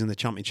 The season in the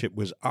Championship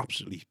was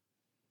absolutely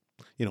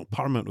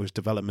paramount to his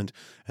development,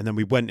 and then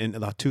we went into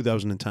that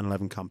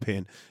 2010-11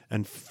 campaign,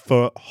 and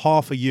for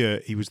half a year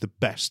he was the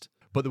best.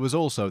 But there was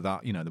also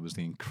that, there was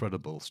the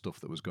incredible stuff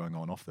that was going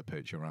on off the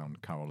pitch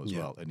around Carroll as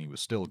well, and he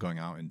was still going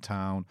out in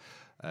town,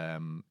 a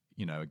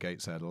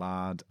Gateshead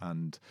lad,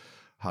 and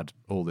had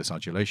all this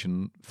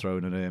adulation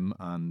thrown at him,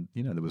 and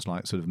there was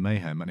like sort of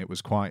mayhem, and it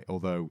was quite,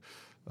 although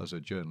as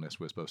a journalist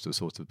we're supposed to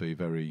sort of be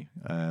very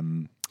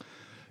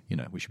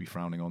we should be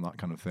frowning on that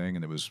kind of thing,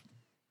 and it was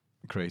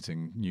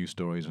creating news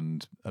stories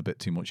and a bit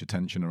too much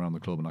attention around the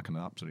club, and I can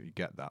absolutely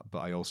get that. But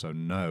I also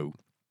know,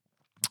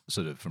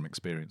 sort of from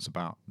experience,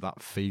 about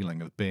that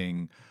feeling of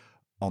being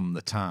on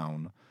the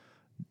town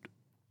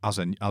as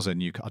a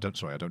new. I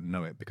don't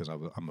know it because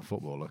I'm a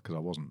footballer, because I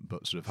wasn't.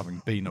 But sort of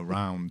having been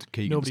around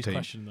Keegan's Nobody's team,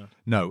 questioned that.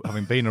 No,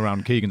 having been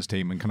around Keegan's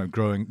team and kind of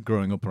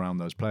growing up around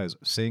those players,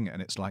 seeing it,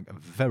 and it's like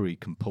very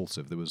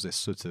compulsive. There was this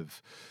sort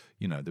of,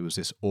 there was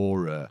this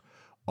aura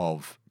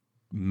of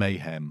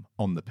mayhem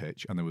on the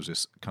pitch, and there was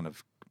this kind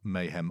of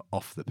mayhem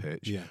off the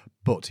pitch,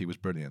 but he was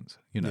brilliant.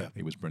 He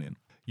was brilliant.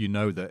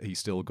 That he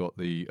still got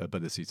the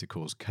ability to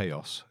cause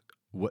chaos.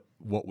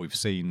 What we've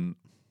seen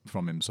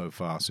from him so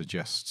far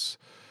suggests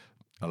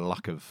a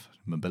lack of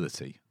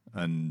mobility,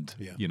 and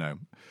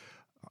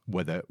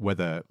whether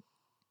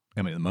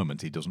at the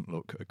moment he doesn't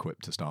look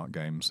equipped to start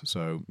games,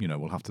 so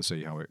we'll have to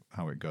see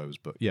how it goes.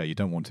 But you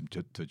don't want him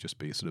to just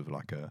be sort of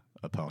like a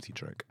party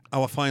trick.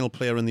 Our final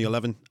player in the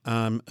 11,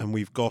 and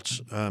we've got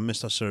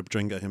Mr. Syrup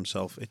Drinker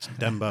himself. It's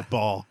Demba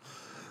Ba.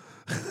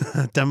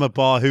 Demba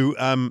Ba, who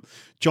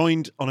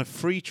joined on a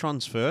free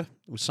transfer,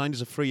 was signed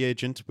as a free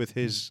agent with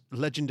his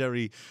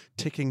legendary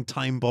ticking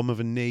time bomb of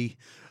a knee.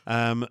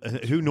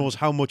 Who knows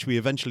how much we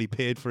eventually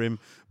paid for him,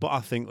 but I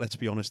think, let's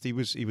be honest, he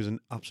was an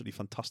absolutely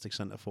fantastic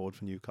centre forward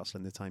for Newcastle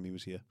in the time he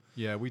was here.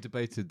 Yeah, we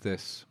debated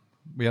this.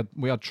 We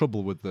had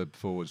trouble with the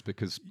forwards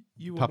because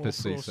you were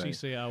Papis more pro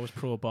Cisse, I was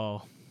pro Ba.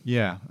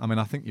 Yeah,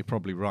 I think you're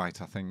probably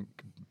right. I think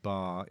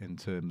Ba, in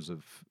terms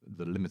of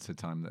the limited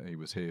time that he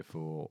was here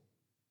for,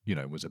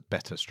 was a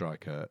better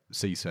striker.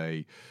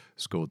 Cisse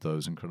scored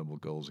those incredible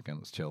goals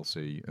against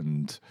Chelsea,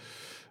 and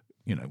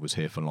was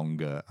here for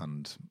longer,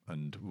 and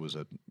was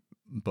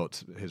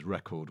but his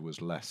record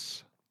was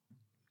less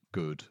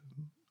good.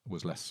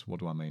 Was less. What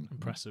do I mean?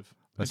 Impressive.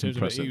 Less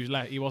impressive.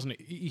 He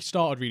wasn't. He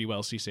started really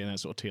well, Cisse, and then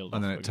sort of tailed off.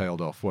 And then it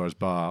tailed off. Whereas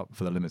Ba,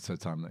 for the limited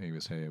time that he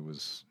was here,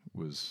 was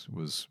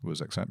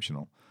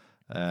exceptional.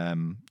 I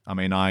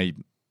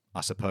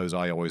suppose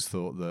I always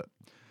thought that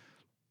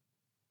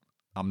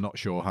I'm not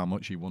sure how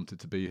much he wanted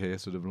to be here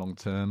sort of long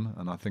term,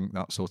 and I think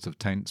that sort of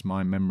taints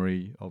my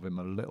memory of him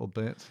a little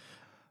bit.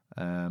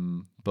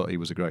 But he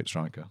was a great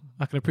striker.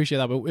 I can appreciate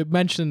that, but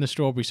mentioning the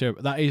strawberry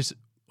syrup, that is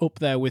up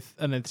there with,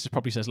 and this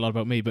probably says a lot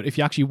about me, but if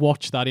you actually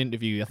watch that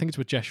interview, I think it's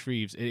with Jeff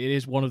Shreves, it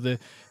is one of the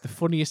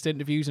funniest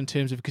interviews in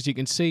terms of, because you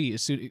can see,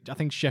 I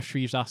think Jeff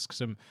Shreves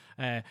asks him,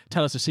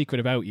 tell us a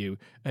secret about you,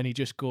 and he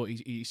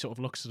sort of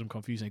looks at him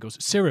confused and he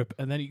goes, syrup,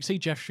 and then you can see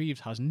Jeff Shreves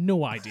has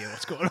no idea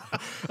what's going on,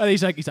 and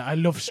he's like, I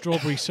love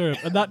strawberry syrup,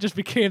 and that just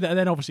became that, and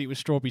then obviously it was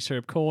Strawberry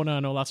Syrup Corner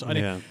and all that sort of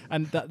thing,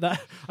 and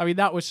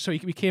that was, so he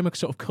became a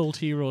sort of cult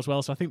hero as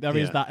well, so I think there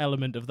is that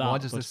element of that. Why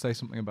does this say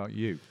something about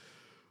you?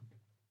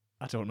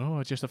 I don't know.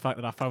 It's just the fact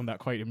that I found that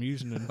quite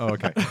amusing. And Oh,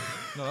 okay. No,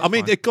 I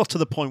mean, fine. it got to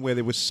the point where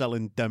they were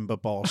selling Denver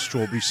Bar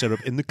strawberry syrup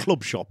in the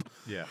club shop.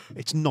 Yeah.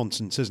 It's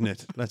nonsense, isn't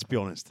it? Let's be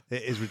honest.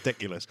 It is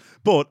ridiculous.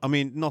 But I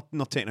mean, not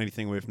taking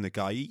anything away from the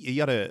guy. He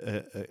had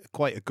a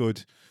quite a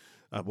good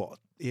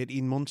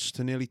 18 months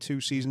to nearly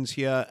 2 seasons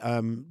here.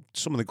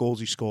 Some of the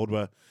goals he scored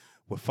were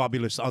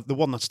fabulous. The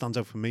one that stands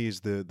out for me is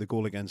the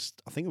goal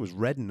against, I think it was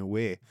Reading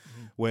away,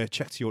 where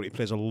Cheick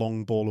plays a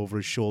long ball over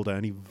his shoulder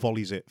and he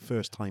volleys it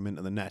first time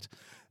into the net.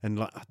 And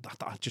like,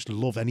 I just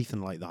love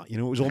anything like that. You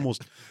know, it was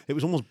almost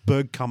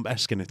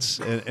Bergkamp-esque in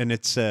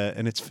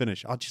its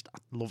finish. I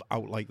love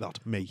out like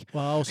that. Me.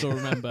 Well, I also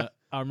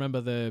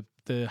remember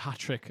the hat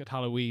trick at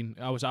Halloween.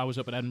 I was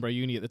up at Edinburgh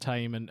Uni at the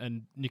time,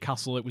 and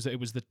Newcastle. It was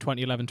the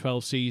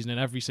 2011-12 season, and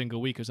every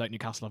single week it was like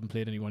Newcastle haven't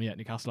played anyone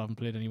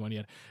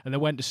yet. And they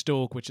went to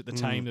Stoke, which at the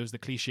time there was the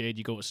cliche: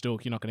 you go to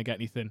Stoke, you're not going to get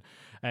anything.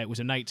 It was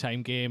a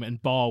nighttime game,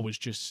 and Barr was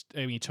just. I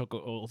mean, he took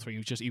all three.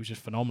 He was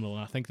just phenomenal.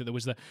 And I think that there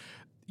was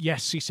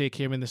Cisse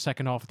came in the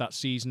second half of that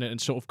season and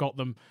sort of got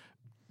them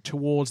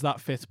towards that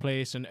 5th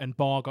place, and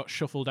Barr got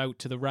shuffled out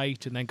to the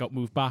right and then got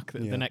moved back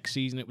the next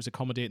season. It was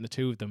accommodating the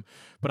two of them.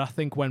 But I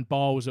think when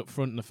Barr was up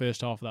front in the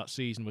first half of that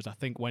season was, I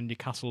think, when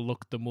Newcastle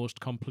looked the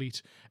most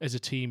complete as a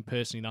team.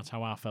 Personally, that's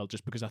how I felt,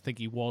 just because I think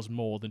he was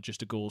more than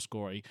just a goal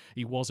scorer.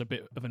 He was a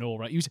bit of an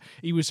all-round.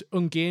 He was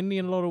ungainly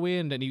in a lot of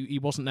ways, and he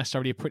wasn't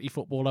necessarily a pretty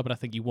footballer, but I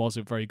think he was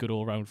a very good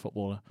all-round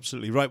footballer.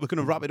 Absolutely right. We're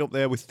going to wrap it up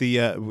there with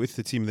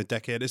the team of the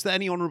decade. Is there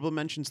any honourable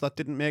mentions that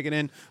didn't make it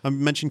in? I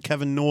mentioned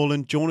Kevin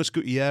Nolan. Jonas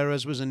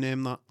Gutierrez was a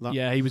name that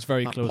yeah, he was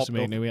very close to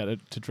me. up. We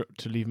had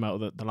to leave him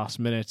out at the last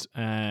minute.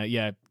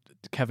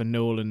 Kevin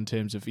Nolan, in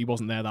terms of, he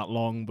wasn't there that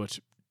long, but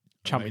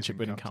championship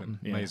winning captain.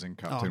 Yeah. Amazing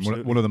captain.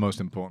 Absolutely. One of the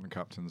most important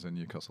captains in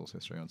Newcastle's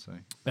history, I'd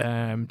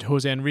say.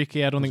 Jose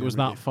Enrique, I don't think it was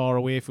that far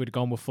away. If we'd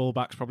gone with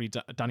fullbacks, probably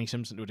Danny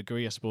Simpson to a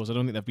degree, I suppose. I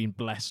don't think they've been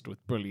blessed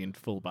with brilliant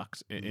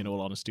fullbacks, in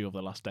all honesty, over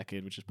the last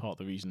decade, which is part of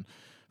the reason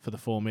for the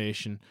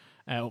formation.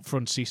 Up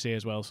front, Cisse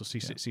as well, so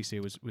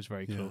Cisse was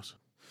very close.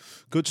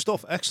 Good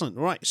stuff. Excellent.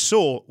 Right.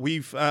 So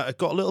we've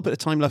got a little bit of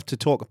time left to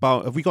talk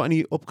about. Have we got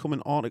any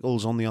upcoming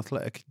articles on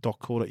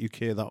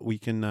theathletic.co.uk that we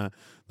can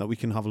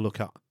have a look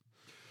at?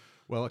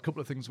 Well, a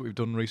couple of things that we've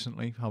done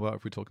recently. How about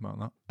if we talk about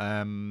that?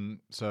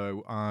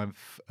 So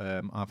I've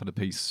had a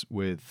piece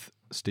with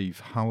Steve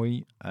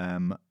Howie,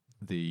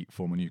 the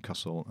former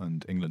Newcastle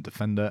and England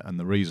defender, and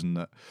the reason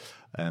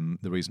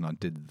I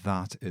did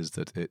that is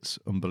that it's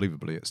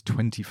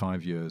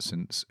 25 years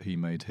since he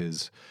made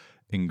his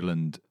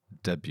England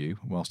debut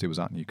whilst he was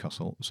at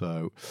Newcastle.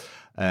 So,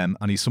 and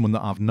he's someone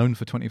that I've known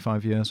for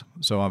 25 years.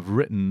 So I've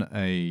written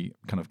a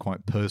kind of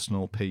quite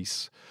personal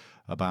piece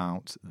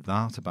about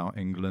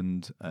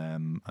England,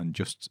 and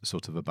just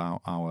sort of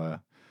about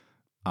our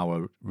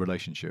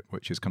relationship,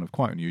 which is kind of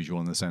quite unusual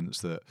in the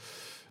sense that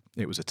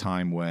it was a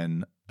time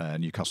when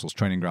Newcastle's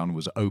training ground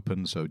was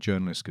open, so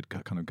journalists could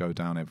kind of go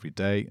down every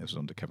day. It was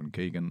under Kevin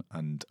Keegan,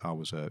 and I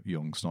was a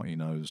young,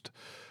 snotty-nosed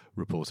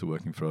reporter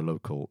working for a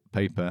local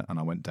paper, and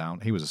I went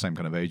down. He was the same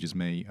kind of age as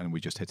me, and we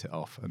just hit it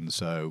off. And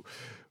so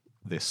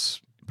this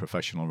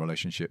professional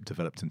relationship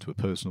developed into a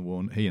personal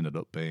one. He ended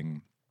up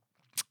being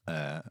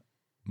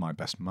my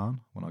best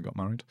man when I got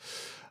married.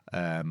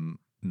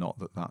 Not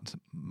that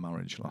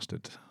marriage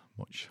lasted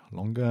much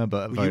longer,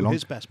 but very long.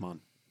 His best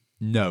man?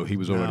 No, he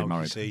was already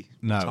married. See.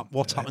 No,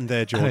 what's happened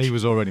there, George? He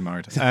was already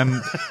married.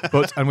 And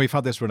we've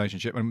had this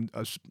relationship, and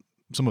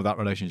some of that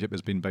relationship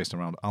has been based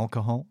around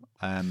alcohol.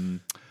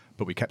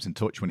 But we kept in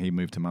touch when he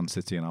moved to Man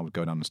City, and I would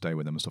go down and stay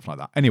with him and stuff like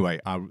that.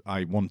 Anyway,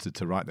 I wanted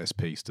to write this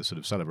piece to sort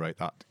of celebrate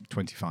that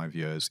 25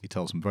 years. He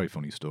tells some very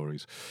funny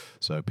stories,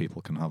 so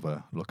people can have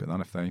a look at that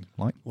if they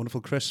like.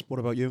 Wonderful. Chris, what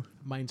about you?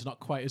 Mine's not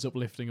quite as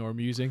uplifting or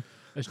amusing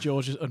as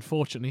George's,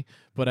 unfortunately,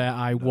 but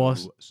I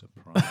was...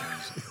 surprise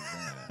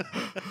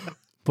there.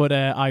 But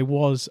I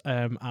was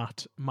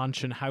at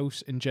Mansion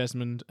House in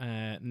Jesmond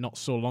not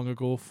so long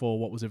ago for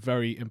what was a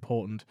very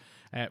important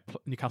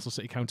Newcastle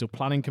City Council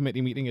Planning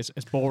Committee meeting, as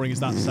boring as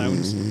that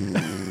sounds.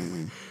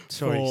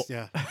 Sorry,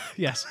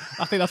 Yes,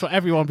 I think that's what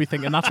everyone would be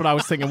thinking. That's what I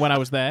was thinking when I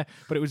was there.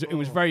 But it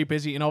was very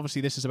busy, and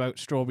obviously this is about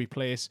Strawberry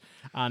Place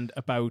and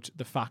about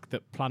the fact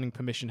that planning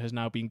permission has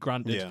now been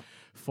granted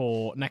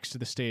for next to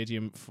the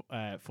stadium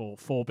for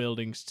 4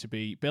 buildings to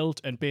be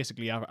built. And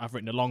basically I've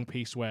written a long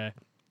piece where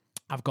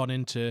I've gone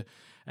into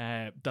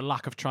the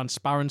lack of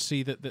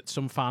transparency that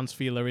some fans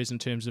feel there is in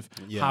terms of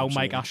how absolutely.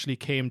 Mike Ashley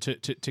came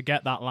to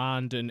get that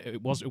land, and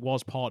it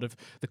was part of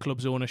the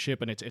club's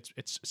ownership, and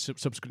it's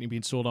subsequently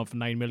been sold on for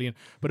 $9 million.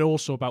 But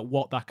also about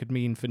what that could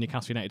mean for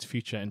Newcastle United's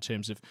future in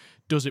terms of,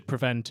 does it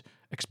prevent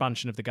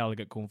expansion of the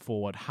Gallowgate going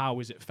forward?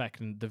 How is it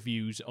affecting the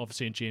views of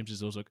St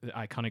James's, those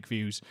iconic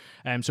views?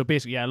 So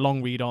basically, a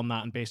long read on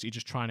that, and basically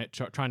just trying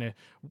to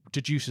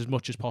deduce as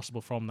much as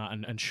possible from that,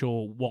 and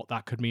show what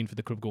that could mean for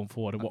the club going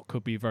forward, and what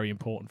could be very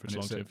important for its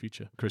long-term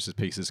future. Chris's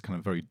piece is kind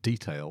of very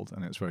detailed,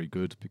 and it's very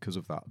good because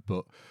of that.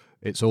 But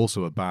it's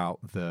also about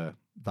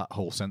that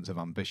whole sense of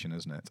ambition,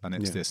 isn't it? And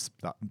it's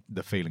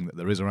the feeling that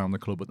there is around the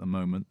club at the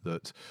moment,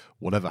 that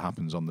whatever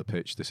happens on the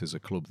pitch, this is a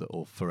club that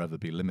will forever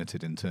be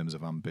limited in terms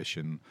of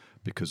ambition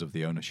because of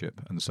the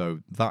ownership. And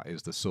so that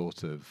is the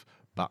sort of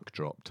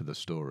backdrop to the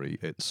story.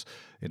 It's,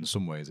 in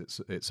some ways,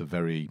 it's a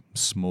very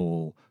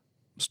small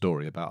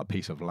story about a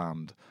piece of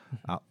land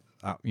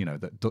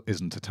that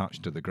isn't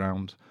attached to the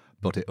ground,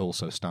 but it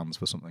also stands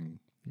for something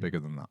bigger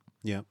than that.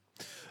 Yeah.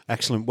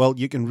 Excellent. Well,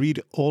 you can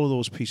read all of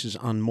those pieces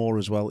and more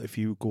as well if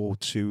you go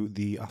to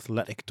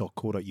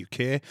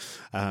theathletic.co.uk.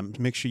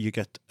 Make sure you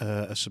get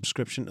a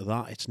subscription to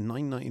that. It's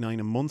 $9.99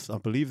 a month. I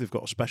believe they've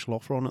got a special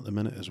offer on at the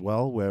minute as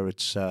well, where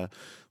it's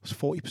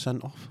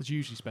 40% off. There's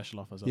usually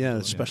special offers.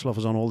 There's special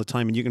offers on all the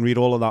time, and you can read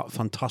all of that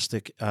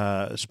fantastic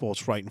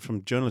sports writing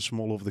from journalists from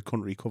all over the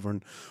country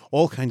covering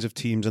all kinds of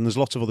teams, and there's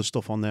lots of other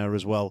stuff on there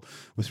as well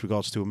with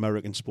regards to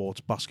American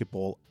sports,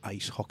 basketball,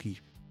 ice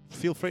hockey.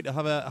 Feel free to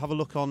have a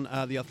look on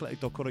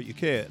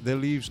theathletic.co.uk. There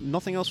leaves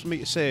nothing else for me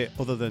to say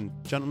other than,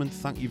 gentlemen,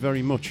 thank you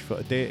very much for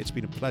today. It's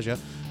been a pleasure.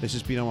 This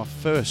has been our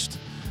first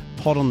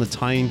pod on the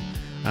Tyne,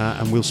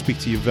 and we'll speak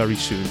to you very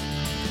soon.